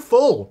 2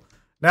 full.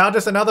 Now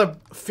just another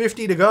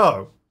 50 to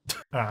go.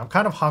 All right, I'm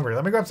kind of hungry.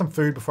 Let me grab some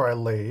food before I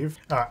leave.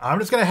 All right, I'm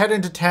just gonna head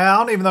into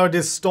town, even though it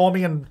is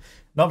stormy and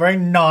not very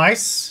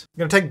nice. I'm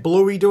gonna take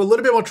Bluey, do a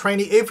little bit more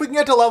training. If we can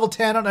get to level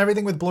 10 on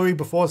everything with Bluey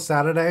before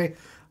Saturday,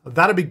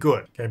 that'd be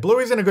good. Okay,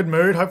 Bluey's in a good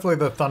mood. Hopefully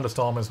the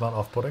thunderstorm is not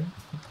off-putting.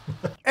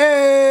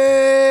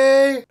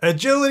 Hey!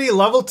 Agility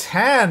level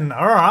 10,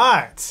 all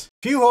right.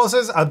 Few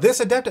horses are this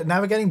adept at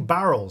navigating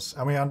barrels,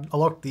 and we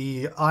unlock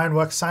the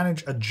ironwork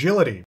signage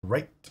agility.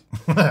 Great.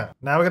 Now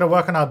we're gonna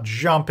work on our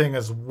jumping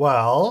as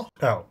well.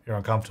 Oh, you're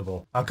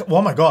uncomfortable.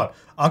 Oh my god.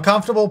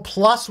 Uncomfortable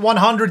plus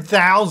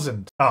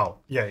 100,000. Oh,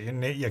 yeah,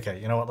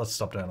 okay, you know what? Let's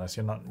stop doing this.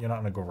 You're not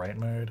in a great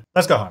mood.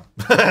 Let's go home.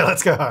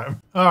 Let's go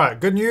home. All right,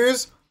 good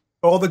news.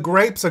 All the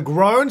grapes are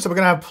grown, so we're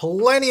gonna have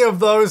plenty of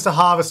those to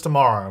harvest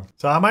tomorrow.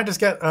 So I might just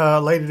get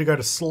Lady to go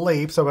to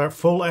sleep so we're at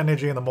full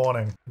energy in the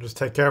morning. Just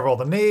take care of all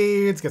the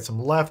needs, get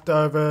some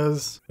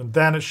leftovers, and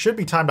then it should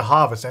be time to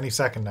harvest any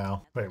second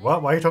now. Wait,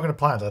 what? Why are you talking to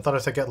plants? I thought I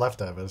said get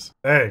leftovers.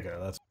 There you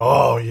go.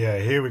 Oh yeah,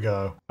 here we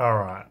go. All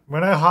right.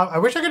 I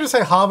wish I could just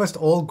say harvest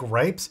all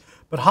grapes,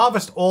 but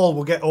harvest all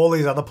will get all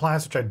these other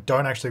plants, which I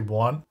don't actually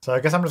want. So I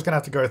guess I'm just gonna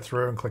have to go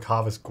through and click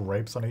harvest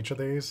grapes on each of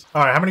these.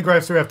 All right, how many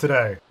grapes do we have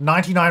today?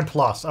 99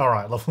 plus. All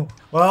right,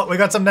 well, we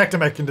got some nectar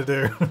making to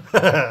do.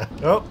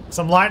 Oh,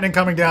 some lightning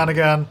coming down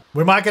again.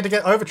 We might get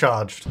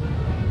overcharged.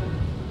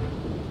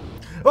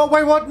 Oh,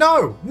 wait, what?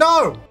 No!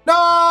 No! No!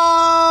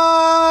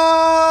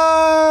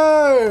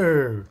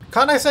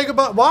 Can't I say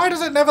goodbye? Why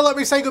does it never let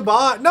me say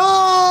goodbye?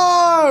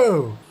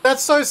 No!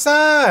 That's so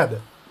sad.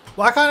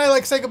 Why can't I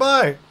like say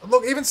goodbye?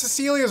 Look, even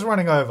Cecilia's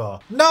running over.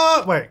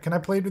 No! Wait, can I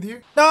plead with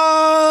you?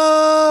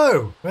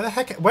 No! Where the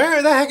heck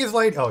is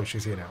Lady? Oh,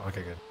 she's here now.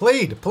 Okay, good.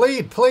 Plead,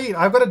 plead, plead.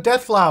 I've got a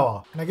death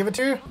flower. Can I give it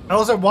to you?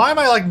 Also, why am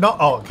I like not?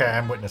 Oh, okay,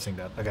 I'm witnessing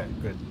that. Okay,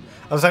 good.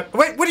 I was like,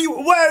 wait,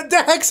 where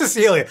the heck,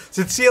 Cecilia?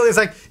 Cecilia's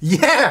like,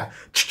 yeah.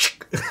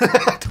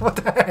 What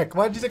the heck?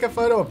 Why did you take a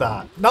photo of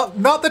that?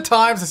 Not the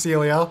time,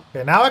 Cecilia.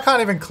 Okay, now I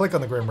can't even click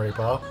on the Grim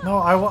Reaper.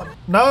 No,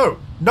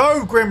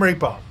 no Grim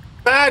Reaper.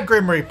 Bad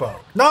Grim Reaper.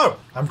 No!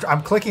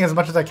 I'm clicking as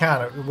much as I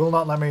can. It will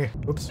not let me.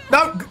 Oops.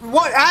 No!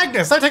 What?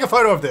 Agnes, don't take a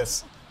photo of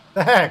this.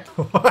 The heck?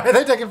 Why are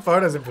they taking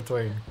photos in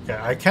between? Okay,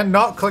 I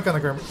cannot click on the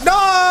Grim Reaper.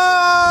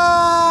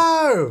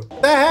 No!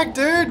 The heck,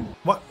 dude?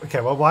 What? Okay,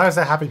 well, why is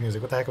there happy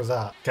music? What the heck was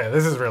that? Okay,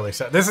 this is really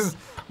sad. I'm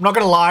not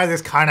gonna lie,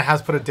 this kind of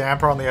has put a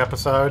damper on the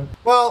episode.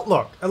 Well,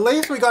 look, at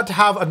least we got to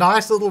have a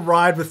nice little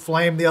ride with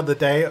Flame the other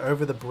day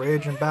over the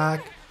bridge and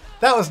back.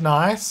 That was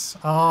nice.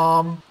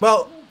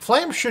 Well,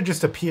 Flame should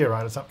just appear,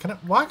 right? It's not,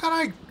 why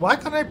can't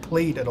I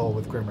plead at all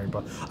with Grim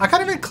Reaper? I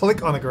can't even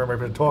click on the Grim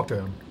Reaper to talk to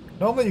him.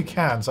 Normally you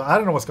can, so I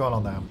don't know what's going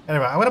on there.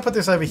 Anyway, I'm gonna put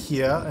this over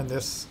here in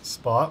this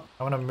spot.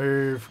 I'm gonna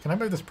move, can I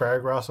move this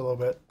prairie grass a little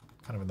bit?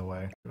 kind of in the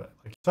way.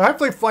 So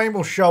hopefully Flame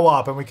will show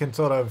up and we can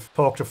sort of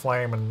talk to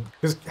Flame. And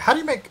because how do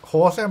you make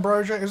horse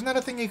ambrosia? Isn't that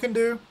a thing you can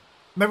do?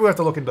 Maybe we have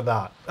to look into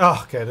that. Oh,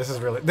 okay. This is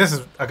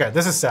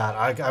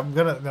sad.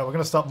 We're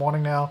gonna stop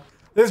mourning now.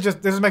 This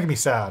is making me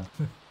sad.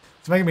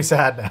 It's making me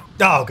sad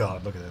now. Oh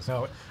God, look at this.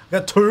 No, I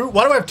got 2.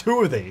 Why do I have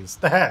 2 of these?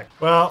 The heck?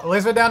 Well, at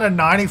least we're down to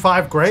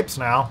 95 grapes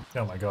now.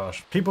 Oh my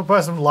gosh. People,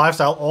 person,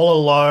 lifestyle, all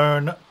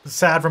alone.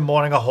 Sad from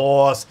mourning a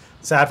horse.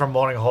 Sad from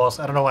mourning a horse.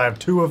 I don't know why I have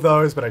 2 of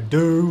those, but I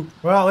do.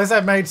 Well, at least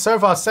I've made so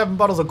far 7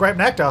 bottles of grape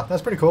nectar.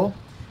 That's pretty cool.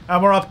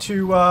 And we're up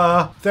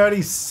to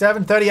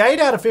 37, 38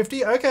 out of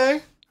 50. Okay.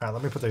 All right,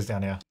 let me put these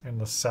down here in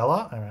the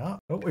cellar. There we are.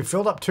 Oh, we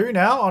filled up 2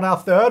 now on our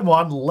 3rd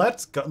one.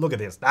 Let's go. Look at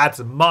this. That's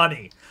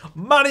money.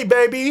 Money,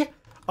 baby.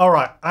 All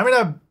right, I'm in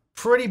a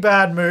pretty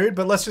bad mood,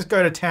 but let's just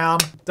go to town.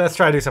 Let's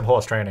try to do some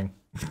horse training.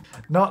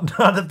 Not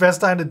the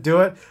best time to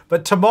do it,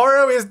 but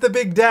tomorrow is the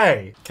big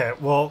day. Okay,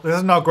 well, this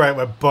is not great.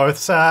 We're both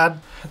sad.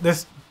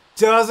 This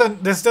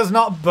does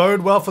not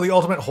bode well for the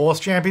Ultimate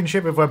Horse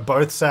Championship if we're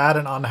both sad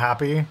and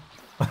unhappy.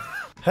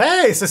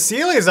 Hey,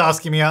 Cecilia's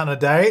asking me out on a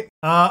date.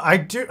 I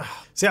do.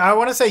 See, I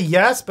want to say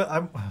yes,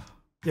 but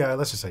yeah,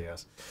 let's just say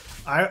yes.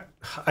 I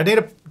need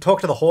to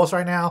talk to the horse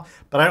right now,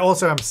 but I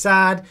also am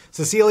sad.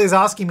 Cecilia's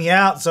asking me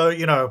out, so,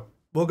 you know,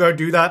 we'll go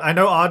do that. I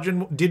know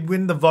Arjun did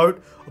win the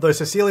vote, although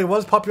Cecilia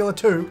was popular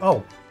too.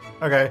 Oh,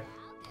 okay.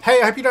 Hey,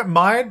 I hope you don't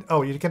mind.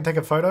 Oh, you can take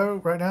a photo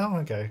right now?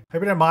 Okay.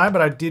 Hope you don't mind,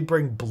 but I did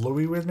bring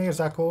Bluey with me. Is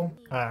that cool?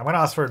 All right, I'm going to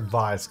ask for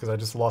advice because I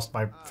just lost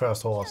my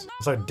first horse.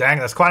 So, dang,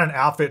 that's quite an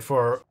outfit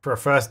for a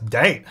first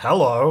date.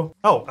 Hello.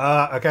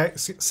 Oh, okay.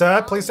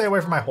 Sir, please stay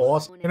away from my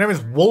horse. Your name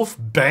is Wolf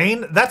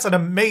Bane? That's an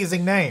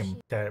amazing name.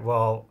 Okay,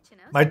 well,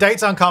 my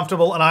date's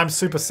uncomfortable and I'm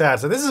super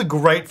sad. So this is a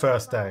great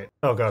first date.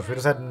 Oh gosh, we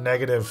just had a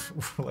negative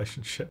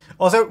relationship.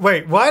 Also,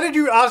 wait, why did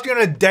you ask me on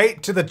a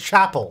date to the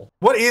chapel?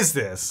 What is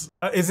this?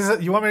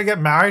 You want me to get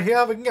married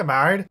here? We can get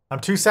married. I'm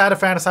too sad to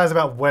fantasize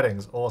about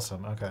weddings.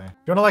 Awesome, okay.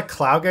 You wanna like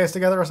cloud gaze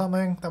together or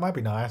something? That might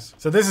be nice.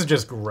 So this is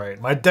just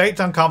great. My date's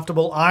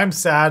uncomfortable, I'm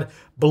sad.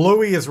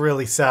 Bluey is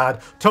really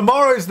sad.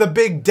 Tomorrow's the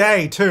big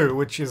day too,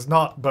 which is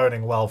not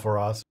boding well for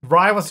us.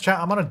 Rye wants to chat.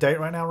 I'm on a date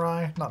right now,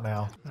 Rye. Not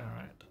now. All right.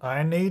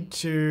 I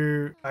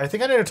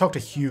think I need to talk to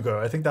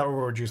Hugo. I think that will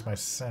reduce my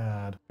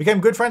sad.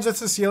 Became good friends with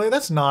Cecilia.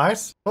 That's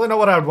nice. Probably not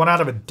what I would want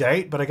out of a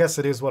date, but I guess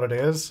it is what it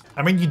is.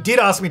 I mean, you did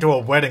ask me to a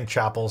wedding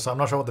chapel, so I'm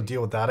not sure what the deal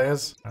with that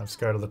is. Let's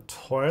go to the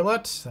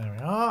toilet. There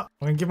we are.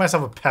 I'm gonna give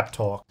myself a pep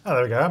talk. Oh,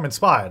 there we go. I'm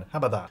inspired. How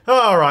about that?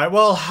 All right.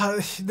 Well,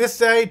 this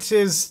date's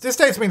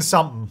been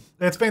something.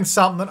 It's been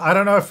something. I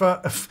don't know if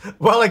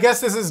well, I guess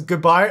this is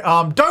goodbye.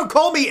 Don't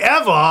call me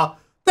ever.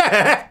 The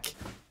heck?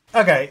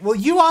 Okay, well,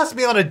 you asked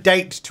me on a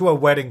date to a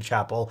wedding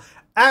chapel,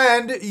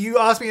 and you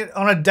asked me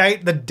on a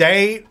date the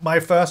day my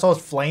first horse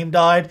Flame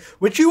died,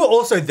 which you were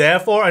also there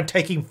for and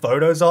taking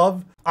photos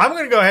of. I'm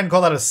gonna go ahead and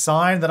call that a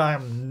sign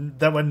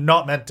that we're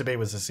not meant to be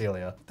with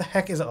Cecilia. What the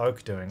heck is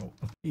Oak doing?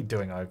 What are you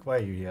doing, Oak? Why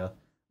are you here?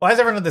 Why is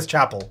everyone at this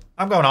chapel?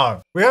 I'm going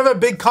home. We have a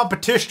big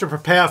competition to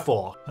prepare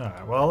for. All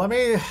right, well, let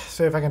me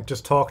see if I can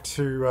just talk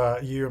to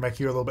you and make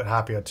you a little bit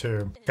happier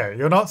too. Okay,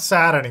 you're not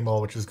sad anymore,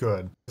 which is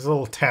good. It's a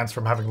little tense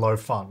from having low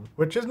fun,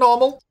 which is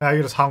normal. Now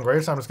you're just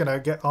hungry, so I'm just gonna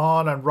get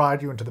on and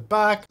ride you into the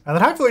back. And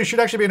then hopefully you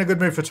should actually be in a good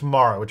mood for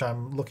tomorrow, which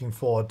I'm looking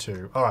forward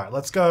to. All right,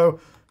 let's go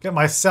get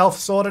myself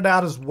sorted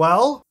out as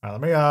well. All right,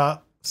 let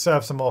me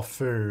serve some more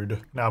food.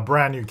 Now,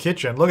 brand new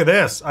kitchen. Look at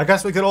this. I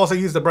guess we could also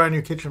use the brand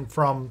new kitchen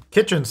from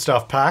Kitchen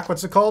Stuff Pack.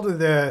 What's it called?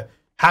 The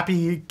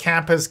Happy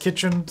Campers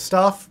Kitchen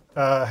Stuff?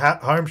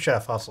 Home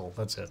Chef Hustle.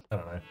 That's it. I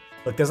don't know.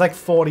 Look, there's like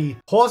 40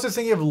 horses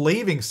thinking of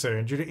leaving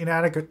soon due to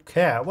inadequate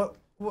care. What?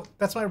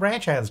 That's my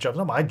ranch hand's job,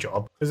 not my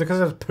job. Is it because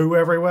there's poo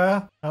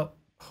everywhere? Oh,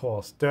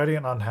 horse, dirty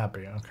and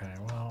unhappy. Okay,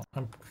 well,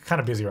 I'm kind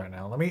of busy right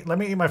now. Let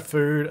me eat my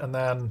food and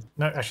then...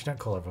 No, actually, don't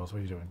call over horse. What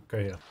are you doing? Go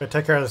here. Go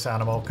take care of this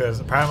animal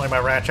because apparently my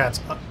ranch hand's...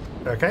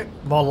 Okay,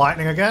 more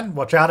lightning again.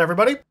 Watch out,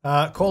 everybody.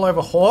 Call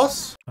over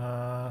horse.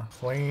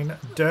 Clean,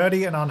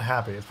 dirty, and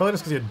unhappy. It's probably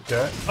just because you're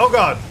dirt. Oh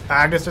God,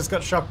 Agnes just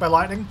got shocked by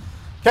lightning.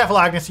 Careful,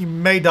 Agnes, you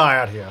may die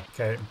out here.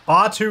 Okay,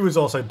 bar 2 is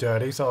also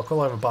dirty, so I'll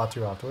call over bar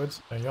 2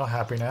 afterwards. So you're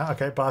happy now.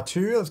 Okay, bar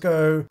 2, let's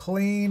go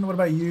clean. What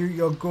about you?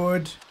 You're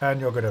good. And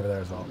you're good over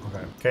there as well.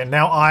 Okay. Okay,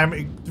 now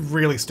I'm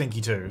really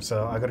stinky too,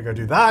 so I gotta go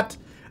do that.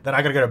 Then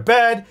I gotta go to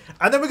bed.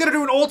 And then we're gonna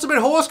do an ultimate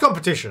horse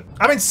competition.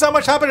 I mean, so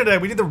much happened today.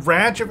 We did the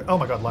ranch of... Oh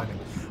my God, lightning.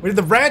 We did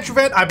the ranch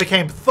event. I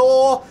became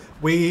Thor.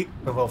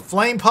 Well,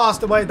 Flame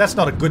passed away. That's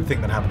not a good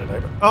thing that happened today,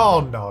 but...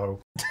 Oh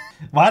no.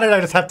 Why did I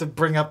just have to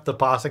bring up the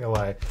passing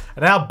away?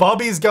 And now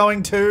Bobby's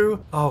going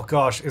too. Oh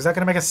gosh, is that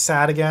gonna make us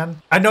sad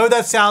again? I know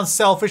that sounds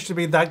selfish to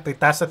be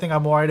that's the thing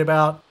I'm worried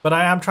about, but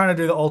I am trying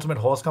to do the ultimate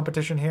horse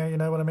competition here, you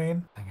know what I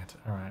mean? Dang it.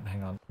 All right,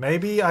 hang on.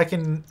 Maybe I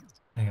can,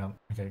 hang on.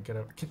 Okay, get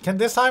up. Can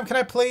this time, can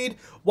I plead?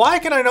 Why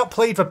can I not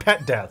plead for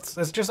pet deaths?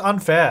 It's just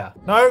unfair.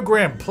 No,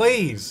 Grim,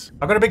 please.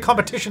 I've got a big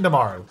competition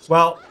tomorrow.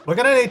 Well, we're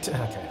gonna need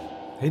to, okay.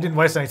 He didn't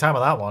waste any time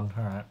on that one.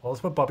 All right, well, let's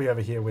put Bobby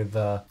over here with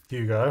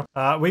Hugo.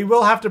 We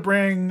will have to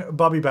bring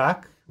Bobby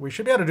back. We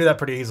should be able to do that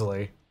pretty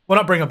easily. Well,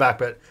 not bring him back,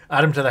 but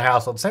add him to the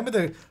household. Same with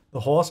the the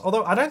horse.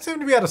 Although I don't seem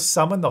to be able to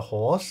summon the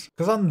horse.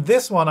 Because on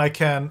this one I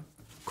can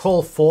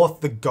call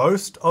forth the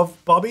ghost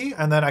of Bobby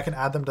and then I can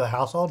add them to the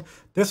household.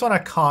 This one I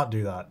can't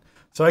do that.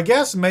 So I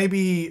guess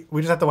maybe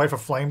we just have to wait for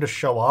Flame to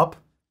show up.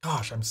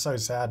 Gosh, I'm so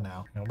sad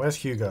now. Where's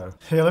Hugo?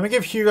 Here, let me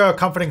give Hugo a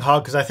comforting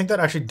hug because I think that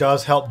actually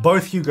does help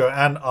both Hugo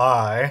and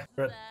I.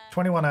 We're at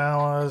 21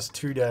 hours,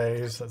 2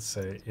 days. Let's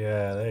see.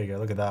 Yeah, there you go.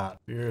 Look at that.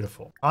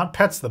 Beautiful. Aren't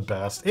pets the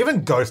best?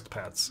 Even ghost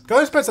pets.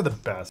 Ghost pets are the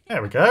best.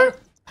 There we go.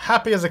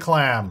 Happy as a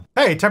clam.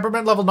 Hey,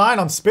 temperament level 9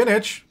 on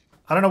spinach.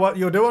 I don't know what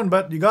you're doing,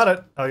 but you got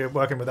it. Oh, you're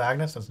working with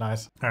Agnes? That's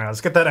nice. All right,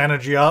 let's get that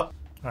energy up.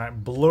 All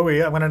right,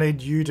 Bluey, I'm gonna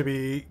need you to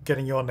be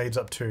getting your needs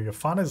up too. Your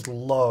fun is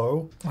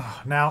low.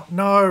 Oh, now,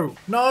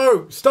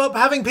 no, stop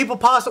having people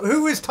pass.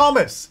 Who is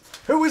Thomas?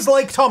 Who is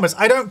Lake Thomas?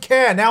 I don't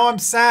care. Now I'm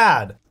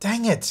sad.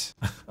 Dang it.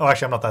 Oh,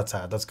 actually, I'm not that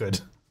sad. That's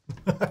good.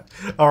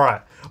 All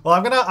right. Well, I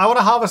want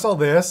to harvest all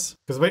this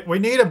because we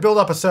need to build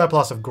up a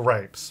surplus of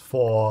grapes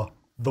for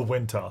the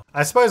winter.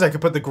 I suppose I could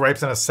put the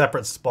grapes in a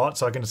separate spot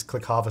so I can just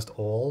click harvest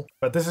all,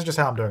 but this is just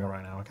how I'm doing it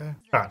right now, okay?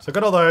 All right, so I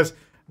got all those.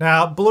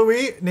 Now,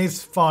 Bluey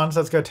needs fun, so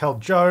let's go tell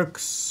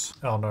jokes.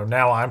 Oh no,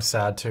 now I'm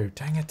sad too.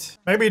 Dang it.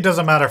 Maybe it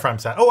doesn't matter if I'm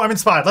sad. Oh, I'm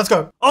inspired. Let's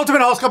go.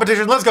 Ultimate horse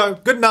competition. Let's go.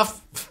 Good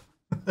enough.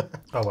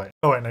 Oh wait,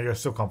 no, you're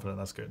still confident.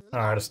 That's good. All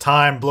right, it's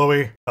time,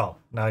 Bluey. Oh,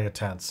 now you're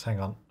tense.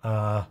 Hang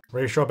on.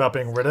 Reassure about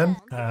being ridden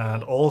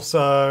and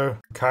also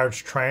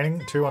encourage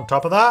training too on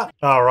top of that.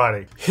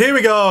 Alrighty, here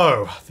we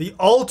go. The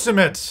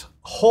ultimate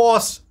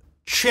horse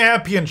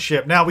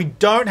championship. Now, we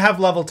don't have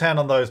level 10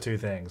 on those two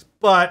things,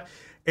 but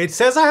it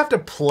says I have to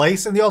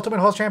place in the Ultimate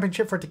Horse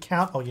Championship for it to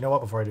count. Oh, you know what?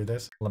 Before I do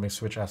this, let me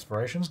switch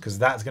aspirations because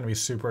that's going to be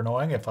super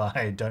annoying if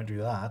I don't do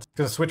that. I'm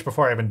going to switch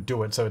before I even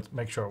do it so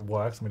make sure it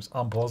works. Let me just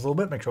unpause a little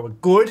bit, make sure we're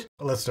good.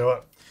 Let's do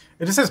it.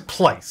 It just says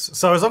place.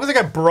 So as long as I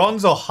get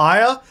bronze or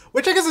higher,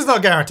 which I guess is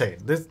not guaranteed.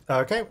 This,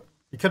 okay.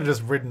 You could have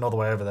just ridden all the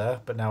way over there,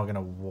 but now we're going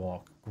to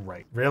walk.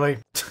 Great. Really?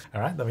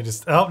 All right, let me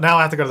just... Oh, now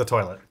I have to go to the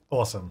toilet.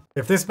 Awesome.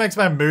 If this makes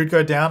my mood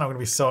go down, I'm going to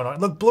be so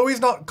annoyed. Look, Bluey's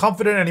not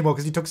confident anymore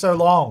because he took so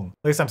long.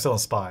 At least I'm still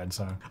inspired,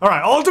 so... All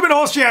right, Ultimate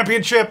Horse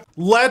Championship.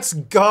 Let's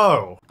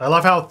go. I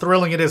love how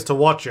thrilling it is to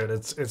watch it.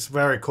 It's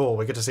very cool.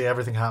 We get to see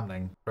everything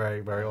happening.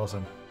 Very, very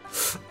awesome.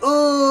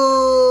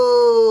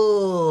 Oh,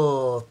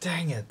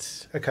 dang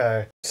it.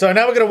 Okay. So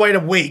now we're going to wait a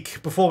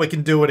week before we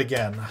can do it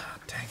again.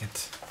 Dang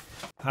it.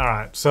 All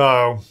right,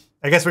 so...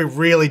 I guess we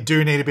really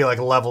do need to be like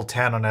level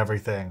 10 on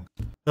everything.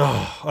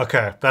 Oh,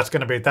 okay. That's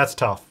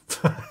tough.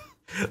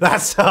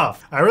 That's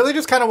tough. I really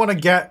just kind of want to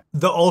get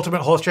the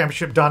Ultimate Horse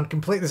Championship done,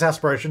 complete this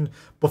aspiration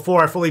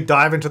before I fully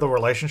dive into the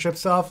relationship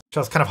stuff, which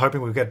I was kind of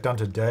hoping we'd get done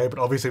today, but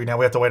obviously now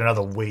we have to wait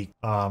another week.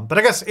 But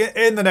I guess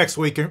in the next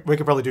week, we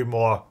could probably do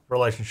more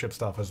relationship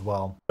stuff as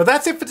well. But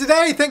that's it for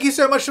today. Thank you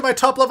so much to my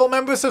top level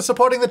members for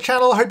supporting the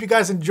channel. I hope you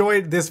guys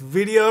enjoyed this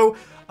video.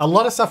 A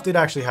lot of stuff did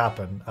actually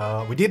happen.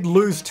 We did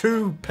lose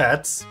 2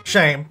 pets.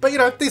 Shame. But you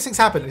know, these things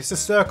happen. It's a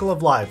circle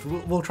of life.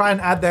 We'll try and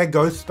add their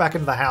ghosts back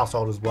into the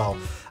household as well.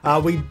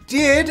 We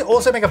did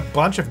also make a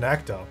bunch of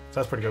nectar. So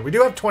that's pretty good. We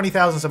do have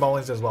 20,000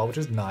 simoleons as well, which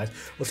is nice.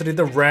 Also did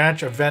the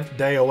ranch event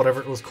day or whatever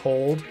it was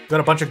called. Got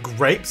a bunch of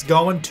grapes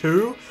going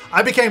too.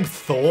 I became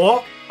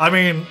Thor. I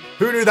mean,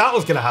 who knew that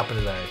was going to happen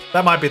today?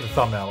 That might be the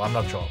thumbnail. I'm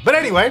not sure. But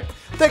anyway,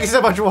 thank you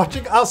so much for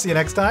watching. I'll see you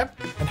next time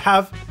and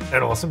have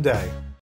an awesome day.